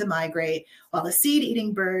 they'll tend to migrate, while the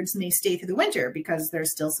seed-eating birds may stay through the winter because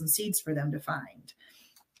there's still some seeds for them to find.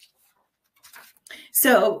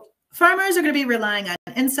 So farmers are going to be relying on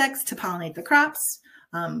insects to pollinate the crops.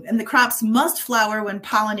 And the crops must flower when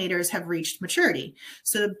pollinators have reached maturity.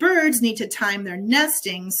 So the birds need to time their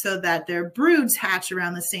nesting so that their broods hatch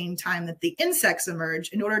around the same time that the insects emerge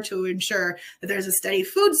in order to ensure that there's a steady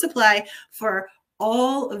food supply for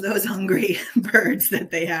all of those hungry birds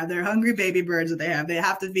that they have. They're hungry baby birds that they have. They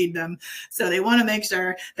have to feed them. So they want to make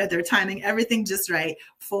sure that they're timing everything just right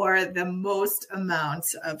for the most amount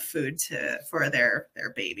of food for their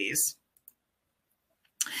babies.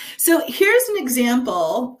 So here's an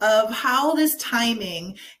example of how this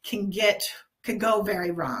timing can get could go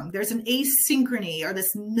very wrong. There's an asynchrony or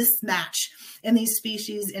this mismatch in these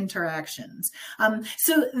species interactions.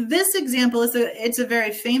 So this example is it's a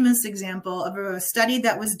very famous example of a study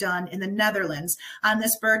that was done in the Netherlands on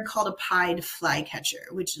this bird called a pied flycatcher,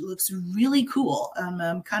 which looks really cool.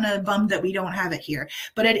 I'm kind of bummed that we don't have it here,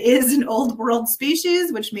 but it is an old world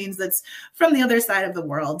species, which means that's from the other side of the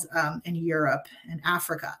world, in Europe and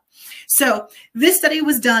Africa. So this study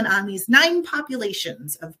was done on these 9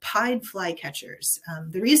 populations of pied flycatchers.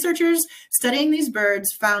 The researchers studying these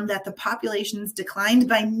birds found that the populations declined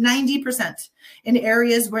by 90% in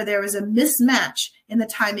areas where there was a mismatch in the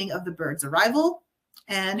timing of the bird's arrival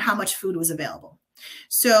and how much food was available.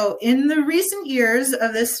 So in the recent years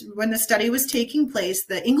of this, when the study was taking place,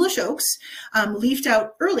 the English oaks leafed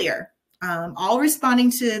out earlier, all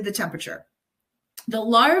responding to the temperature. The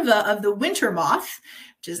larva of the winter moth,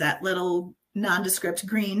 which is that little nondescript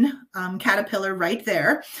green caterpillar right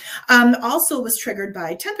there, also was triggered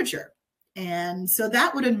by temperature. And so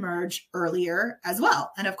that would emerge earlier as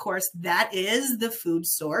well. And of course, that is the food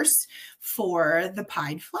source for the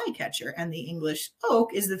pied flycatcher, and the English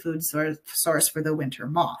oak is the food source for the winter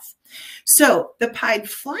moth. So the pied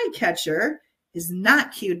flycatcher is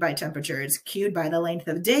not cued by temperature. It's cued by the length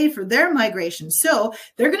of day for their migration. So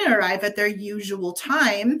they're going to arrive at their usual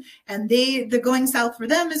time, and the going south for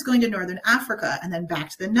them is going to northern Africa and then back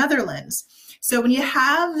to the Netherlands. So when you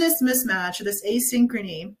have this mismatch, this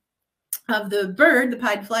asynchrony of the bird, the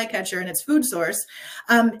pied flycatcher, and its food source,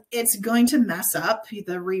 it's going to mess up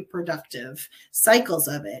the reproductive cycles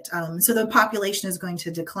of it. So the population is going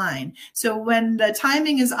to decline. So when the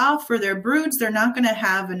timing is off for their broods, they're not going to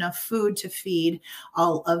have enough food to feed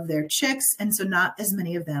all of their chicks. And so not as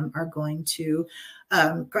many of them are going to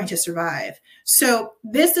survive. So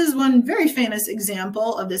this is one very famous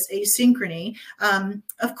example of this asynchrony.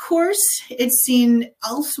 Of course, it's seen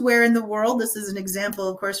elsewhere in the world. This is an example,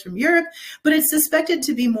 of course, from Europe, but it's suspected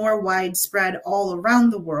to be more widespread all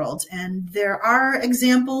around the world. And there are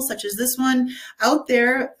examples such as this one out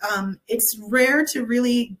there. It's rare to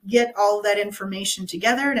really get all that information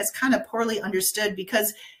together, and it's kind of poorly understood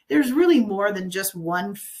because there's really more than just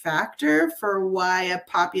one factor for why a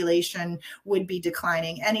population would be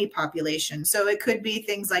declining, any population. So it could be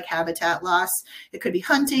things like habitat loss, it could be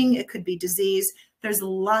hunting, it could be disease. There's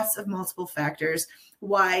lots of multiple factors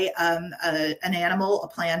why an animal, a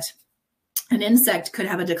plant, an insect could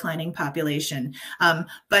have a declining population.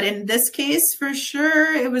 But in this case, for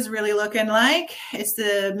sure, it was really looking like it's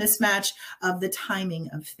the mismatch of the timing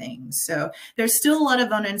of things. So there's still a lot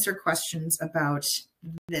of unanswered questions about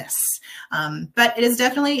this, but it is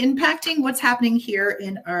definitely impacting what's happening here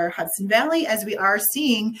in our Hudson Valley, as we are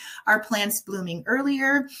seeing our plants blooming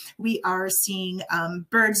earlier. We are seeing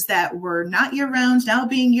birds that were not year-round now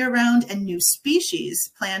being year-round, and new species,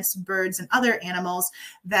 plants, birds, and other animals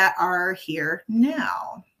that are here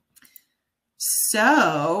now.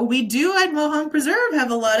 So we do at Mohonk Preserve have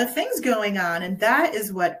a lot of things going on, and that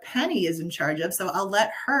is what Penny is in charge of. So I'll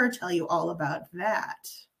let her tell you all about that.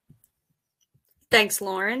 Thanks,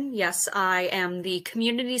 Lauren. Yes, I am the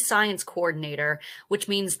Community Science Coordinator, which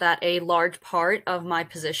means that a large part of my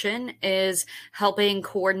position is helping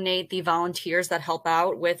coordinate the volunteers that help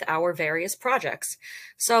out with our various projects.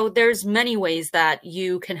 So there's many ways that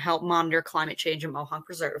you can help monitor climate change in Mohonk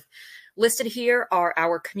Preserve. Listed here are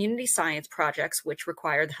our community science projects, which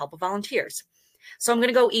require the help of volunteers. So I'm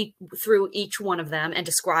going to go through each one of them and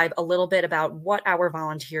describe a little bit about what our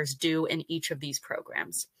volunteers do in each of these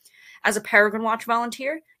programs. As a Peregrine Watch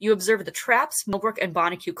volunteer, you observe the Traps, Millbrook, and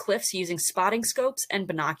Bonnecue cliffs using spotting scopes and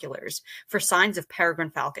binoculars for signs of peregrine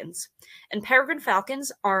falcons. And peregrine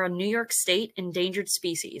falcons are a New York State endangered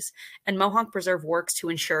species, and Mohonk Preserve works to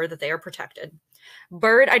ensure that they are protected.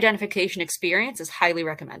 Bird identification experience is highly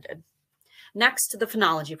recommended. Next, the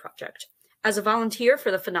Phenology Project. As a volunteer for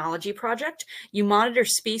the Phenology Project, you monitor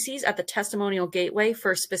species at the testimonial gateway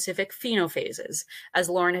for specific phenophases. As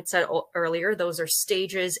Lauren had said earlier, those are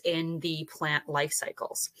stages in the plant life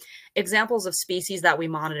cycles. Examples of species that we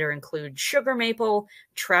monitor include sugar maple,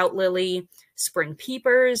 trout lily, spring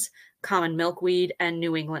peepers, common milkweed, and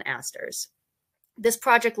New England asters. This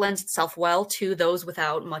project lends itself well to those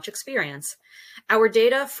without much experience. Our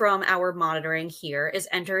data from our monitoring here is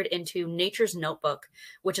entered into Nature's Notebook,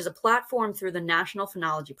 which is a platform through the National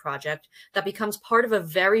Phenology Project that becomes part of a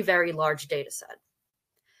very, very large data set.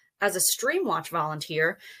 As a Stream Watch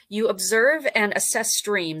volunteer, you observe and assess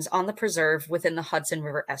streams on the preserve within the Hudson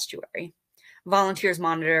River estuary. Volunteers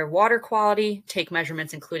monitor water quality, take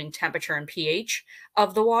measurements including temperature and pH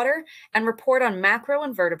of the water, and report on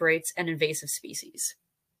macroinvertebrates and invasive species.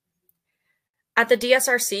 At the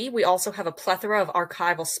DSRC, we also have a plethora of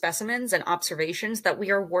archival specimens and observations that we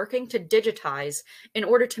are working to digitize in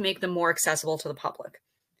order to make them more accessible to the public.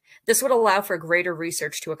 This would allow for greater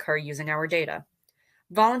research to occur using our data.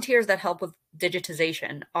 Volunteers that help with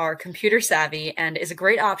digitization are computer savvy and is a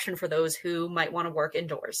great option for those who might want to work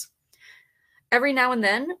indoors. Every now and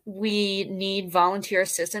then, we need volunteer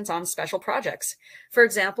assistance on special projects. For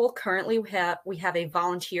example, currently we have a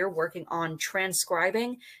volunteer working on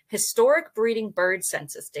transcribing historic breeding bird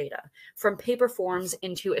census data from paper forms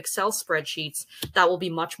into Excel spreadsheets that will be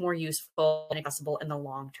much more useful and accessible in the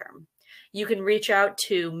long term. You can reach out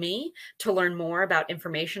to me to learn more about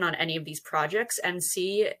information on any of these projects and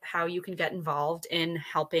see how you can get involved in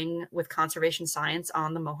helping with conservation science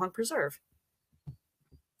on the Mohonk Preserve.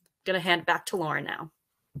 Going to hand it back to Lauren now.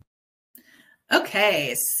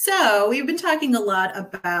 Okay, so we've been talking a lot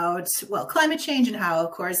about, well, climate change and how,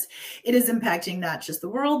 of course, it is impacting not just the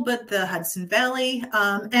world, but the Hudson Valley,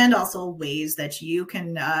 and also ways that you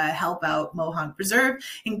can help out Mohonk Preserve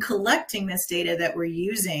in collecting this data that we're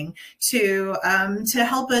using to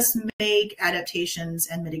help us make adaptations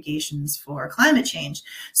and mitigations for climate change.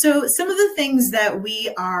 So some of the things that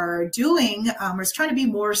we are doing is trying to be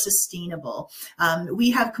more sustainable. We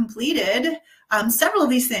have completed several of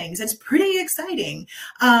these things. It's pretty exciting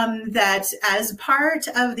that as part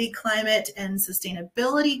of the Climate and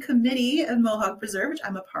Sustainability Committee of Mohonk Preserve, which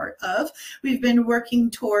I'm a part of, we've been working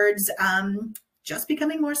towards just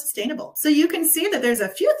becoming more sustainable. So you can see that there's a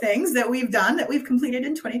few things that we've done that we've completed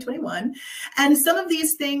in 2021. And some of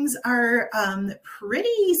these things are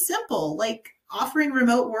pretty simple, like offering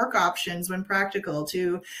remote work options when practical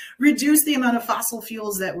to reduce the amount of fossil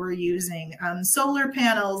fuels that we're using, solar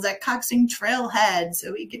panels at Coxing Trailhead,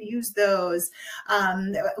 so we can use those.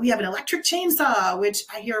 We have an electric chainsaw, which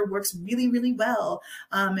I hear works really, really well.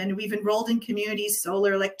 And we've enrolled in community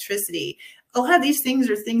solar electricity. A lot of these things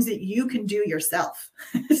are things that you can do yourself.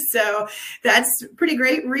 So that's pretty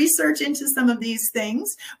great research into some of these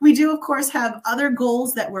things. We do, of course, have other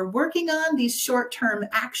goals that we're working on, these short-term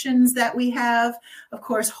actions that we have, of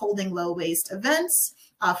course, holding low waste events,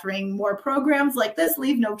 offering more programs like this,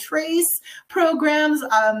 Leave No Trace programs,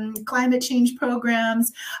 climate change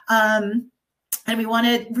programs, and we want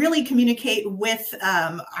to really communicate with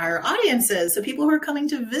our audiences, so people who are coming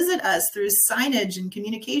to visit us through signage and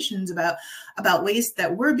communications about ways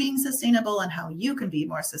that we're being sustainable and how you can be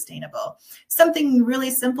more sustainable. Something really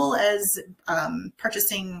simple as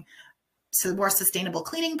purchasing some more sustainable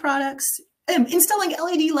cleaning products. Installing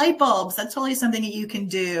LED light bulbs, that's totally something that you can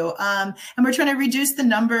do. And we're trying to reduce the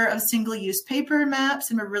number of single-use paper maps,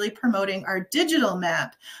 and we're really promoting our digital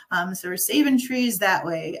map. So we're saving trees that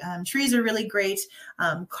way. Trees are really great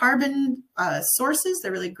carbon sources.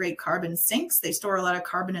 They're really great carbon sinks. They store a lot of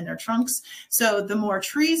carbon in their trunks. So the more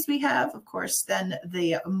trees we have, of course, then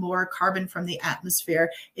the more carbon from the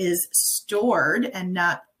atmosphere is stored and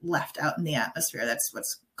not left out in the atmosphere. That's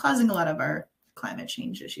what's causing a lot of our climate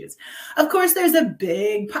change issues. Of course, there's a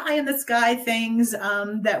big pie in the sky things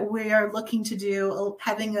that we are looking to do,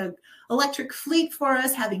 having an electric fleet for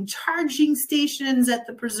us, having charging stations at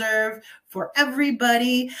the preserve for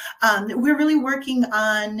everybody. We're really working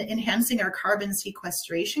on enhancing our carbon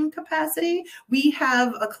sequestration capacity. We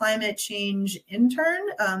have a climate change intern,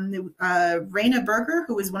 Raina Berger,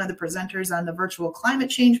 who was one of the presenters on the virtual climate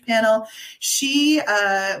change panel. She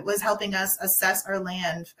was helping us assess our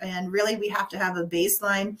land, and really we have to have a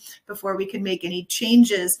baseline before we can make any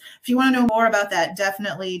changes. If you want to know more about that,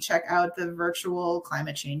 definitely check out the virtual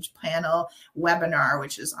climate change panel webinar,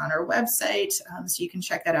 which is on our website. So you can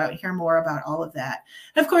check that out and hear more about all of that.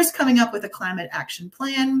 And of course, coming up with a climate action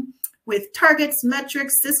plan with targets,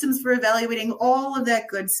 metrics, systems for evaluating, all of that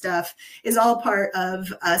good stuff is all part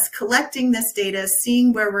of us collecting this data,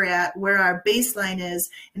 seeing where we're at, where our baseline is,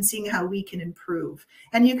 and seeing how we can improve.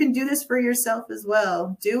 And you can do this for yourself as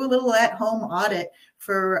well. Do a little at-home audit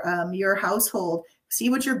for your household. See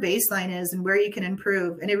what your baseline is and where you can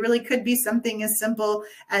improve. And it really could be something as simple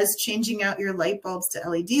as changing out your light bulbs to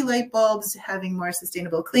LED light bulbs, having more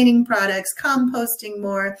sustainable cleaning products, composting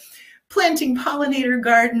more, planting pollinator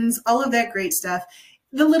gardens, all of that great stuff.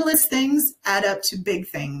 The littlest things add up to big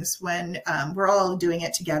things when we're all doing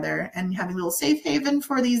it together, and having a little safe haven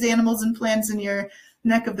for these animals and plants in your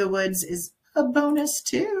neck of the woods is a bonus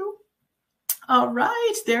too. All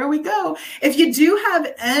right, there we go. If you do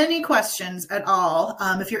have any questions at all,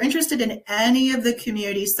 if you're interested in any of the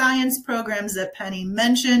community science programs that Penny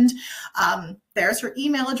mentioned, there's her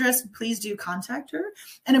email address. Please do contact her.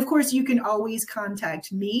 And of course, you can always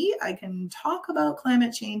contact me. I can talk about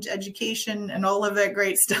climate change education and all of that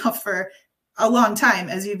great stuff for a long time,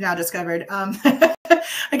 as you've now discovered.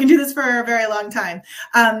 I can do this for a very long time.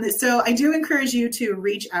 So I do encourage you to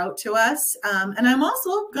reach out to us. And I'm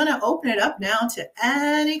also going to open it up now to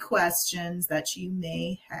any questions that you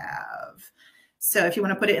may have. So if you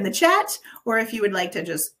want to put it in the chat, or if you would like to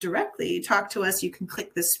just directly talk to us, you can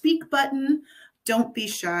click the speak button. Don't be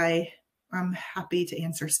shy. I'm happy to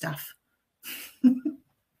answer stuff.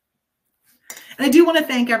 And I do want to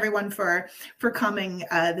thank everyone for coming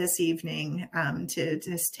this evening to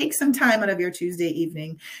just take some time out of your Tuesday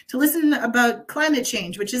evening to listen about climate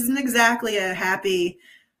change, which isn't exactly a happy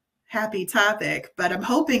topic, but I'm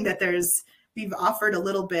hoping that we've offered a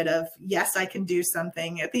little bit of, yes, I can do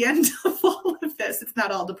something at the end of all of this. It's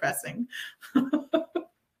not all depressing.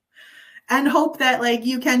 And hope that like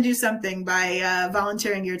you can do something by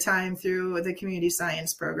volunteering your time through the community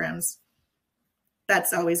science programs.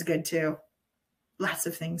 That's always good too. Lots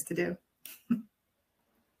of things to do. No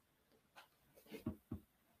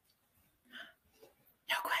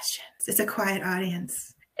questions. It's a quiet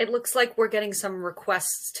audience. It looks like we're getting some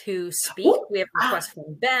requests to speak. Ooh, we have requests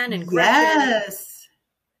from Ben and Gretchen. Yes.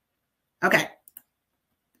 Okay.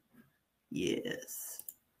 Yes.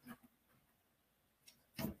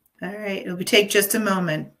 All right. It'll take just a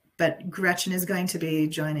moment, but Gretchen is going to be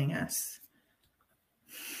joining us.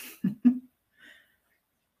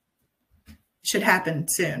 Should happen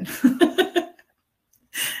soon.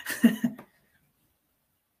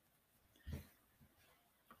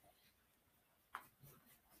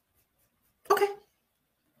 Okay.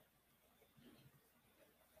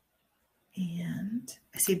 And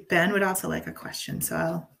I see Ben would also like a question,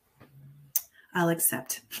 so I'll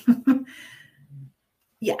accept.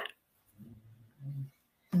 Yeah.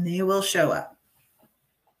 And they will show up.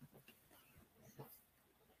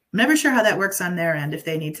 I'm never sure how that works on their end, if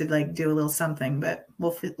they need to like do a little something, but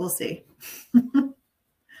we'll see.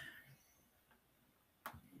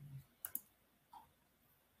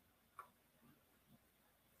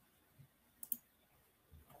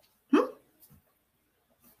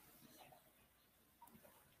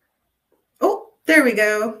 Oh, there we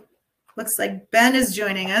go. Looks like Ben is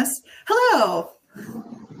joining us. Hello.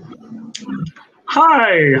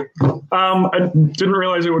 Hi. I didn't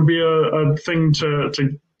realize it would be a thing to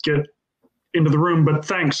get into the room, but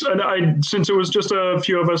thanks. And since it was just a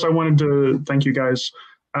few of us, I wanted to thank you guys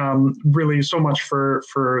really so much for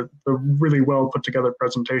the really well put together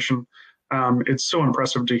presentation. It's so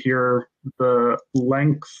impressive to hear the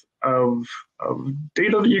length of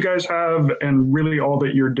data that you guys have and really all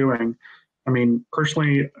that you're doing. I mean,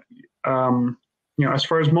 personally, as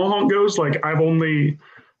far as Mohonk goes, like I've only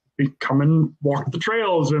come and walk the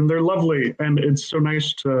trails and they're lovely. And it's so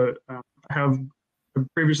nice to have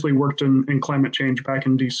previously worked in climate change back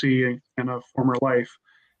in DC in a former life.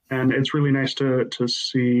 And it's really nice to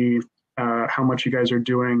see how much you guys are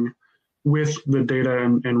doing with the data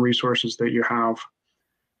and resources that you have.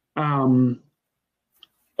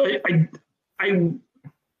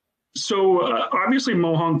 So obviously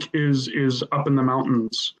Mohonk is up in the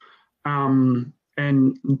mountains.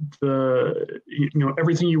 And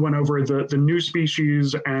everything you went over, the new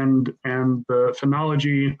species and the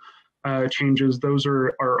phenology changes, those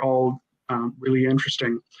are all really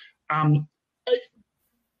interesting. I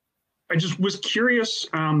just was curious,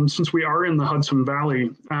 since we are in the Hudson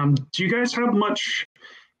Valley, do you guys have much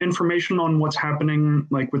information on what's happening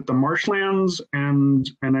like with the marshlands and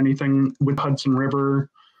anything with Hudson River?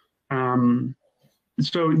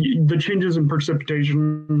 So the changes in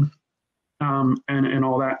precipitation and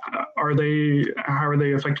all that, how are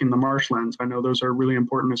they affecting the marshlands? I know those are really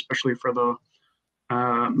important, especially for the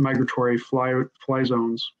migratory fly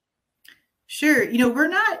zones. Sure. We're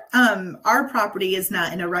not, our property is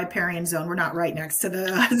not in a riparian zone. We're not right next to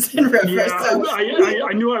the Hudson River. Yeah, so.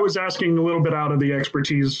 I knew I was asking a little bit out of the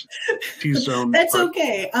expertise zone. That's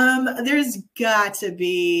okay. There's got to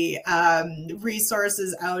be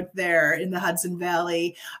resources out there in the Hudson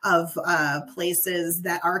Valley of places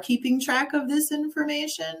that are keeping track of this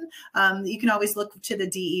information. You can always look to the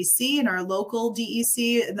DEC and our local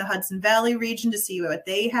DEC in the Hudson Valley region to see what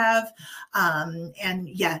they have. And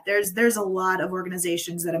yeah, there's a lot of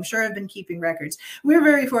organizations that I'm sure have been keeping records. We're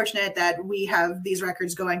very fortunate that we have these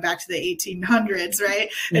records going back to the 1800s, right?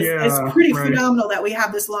 It's pretty phenomenal that we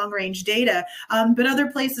have this long range data. But other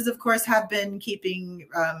places, of course, have been keeping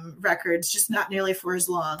records, just not nearly for as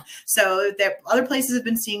long. So other places have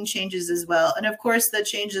been seeing changes as well. And of course, the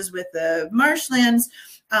changes with the marshlands,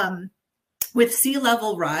 with sea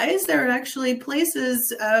level rise, there are actually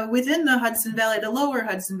places within the Hudson Valley, the lower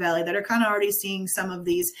Hudson Valley, that are kind of already seeing some of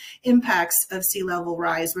these impacts of sea level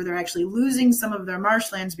rise, where they're actually losing some of their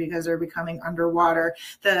marshlands because they're becoming underwater.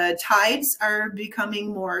 The tides are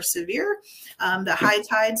becoming more severe. The high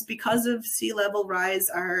tides, because of sea level rise,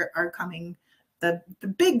 are coming. The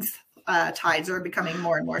big tides are becoming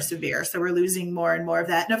more and more severe. So we're losing more and more of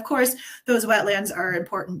that. And of course, those wetlands are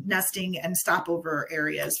important nesting and stopover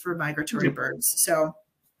areas for migratory birds. So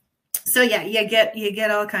yeah, you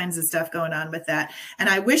get all kinds of stuff going on with that. And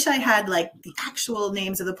I wish I had like the actual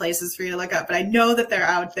names of the places for you to look up, but I know that they're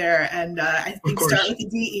out there. And I think start with the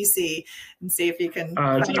DEC and see if you can.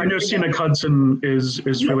 I know Scenic Hudson is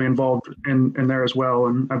really involved in there as well.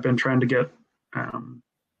 And I've been trying to get,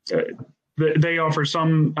 they offer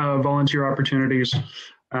some volunteer opportunities,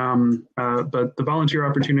 but the volunteer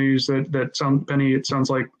opportunities that sound, Penny, it sounds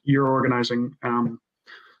like you're organizing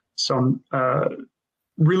some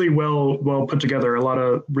really well put together, a lot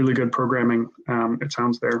of really good programming, it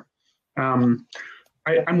sounds there. I'm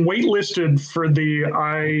waitlisted for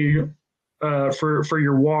for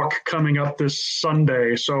your walk coming up this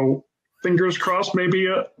Sunday, so fingers crossed maybe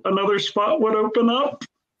another spot would open up.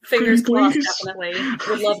 Fingers crossed, definitely.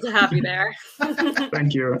 Would love to have you there.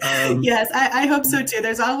 Thank you. Yes, I hope so too.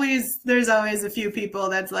 There's always a few people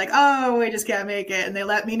that's like, oh, we just can't make it, and they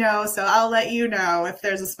let me know, so I'll let you know if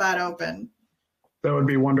there's a spot open. That would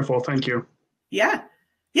be wonderful. Thank you. Yeah.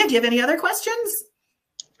 Do you have any other questions?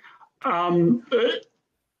 Not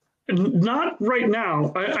right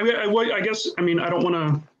now. I guess, I mean, I don't want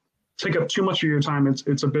to take up too much of your time.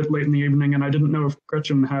 It's a bit late in the evening, and I didn't know if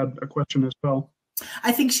Gretchen had a question as well.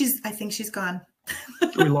 I think she's gone.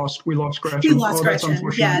 we lost Gretchen. We lost Gretchen.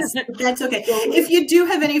 Yes, that's okay. If you do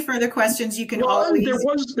have any further questions, you can always.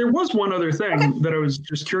 There was one other thing that I was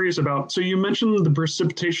just curious about. So you mentioned the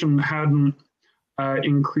precipitation hadn't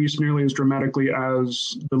increased nearly as dramatically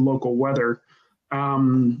as the local weather.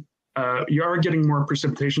 You are getting more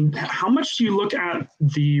precipitation. How much do you look at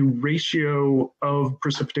the ratio of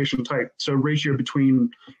precipitation type? So ratio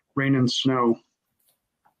between rain and snow.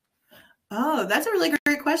 Oh, that's a really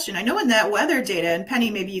great question. I know in that weather data, and Penny,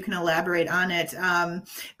 maybe you can elaborate on it,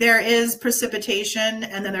 there is precipitation,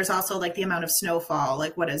 and then there's also like the amount of snowfall,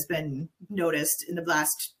 like what has been noticed in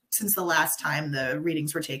since the last time the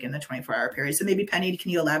readings were taken, the 24-hour period. So maybe Penny,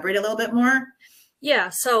 can you elaborate a little bit more? Yeah,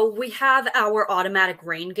 so we have our automatic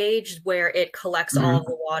rain gauge where it collects all of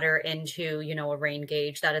the water into, a rain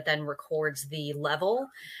gauge that it then records the level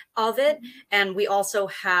of it. And we also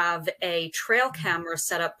have a trail camera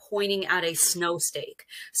set up pointing at a snow stake.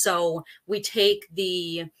 So we take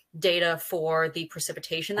the data for the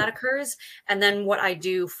precipitation that occurs. And then what I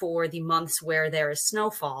do for the months where there is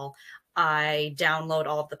snowfall, I download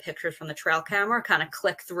all of the pictures from the trail camera, kind of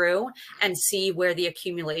click through and see where the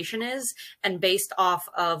accumulation is. And based off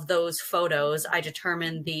of those photos, I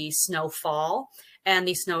determine the snowfall and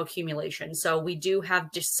the snow accumulation. So we do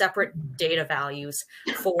have just separate data values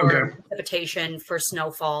for precipitation, for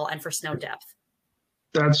snowfall, and for snow depth.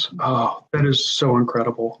 That is so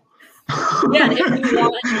incredible. Yeah, and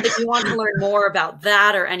if you want to learn more about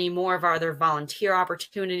that or any more of our other volunteer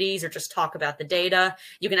opportunities or just talk about the data,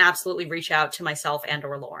 you can absolutely reach out to myself and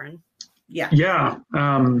or Lauren. Yeah.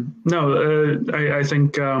 I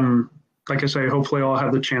think, like I say, hopefully I'll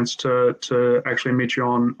have the chance to actually meet you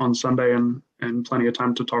on Sunday and plenty of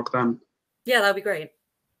time to talk then. Yeah, that'd be great.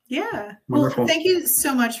 Yeah. Wonderful. Well, thank you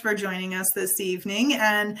so much for joining us this evening.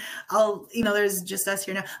 And there's just us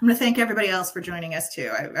here now. I'm going to thank everybody else for joining us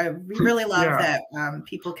too. I really love that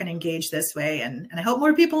people can engage this way. And I hope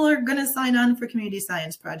more people are going to sign on for community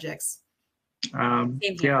science projects.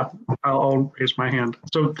 I'll raise my hand.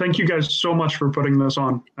 So thank you guys so much for putting this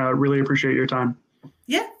on. Really appreciate your time.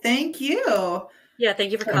 Yeah. Thank you. Yeah.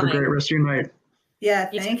 Thank you for coming. Have a great rest of your night. Yeah.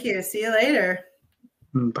 Thank you. See you later.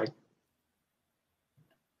 Bye.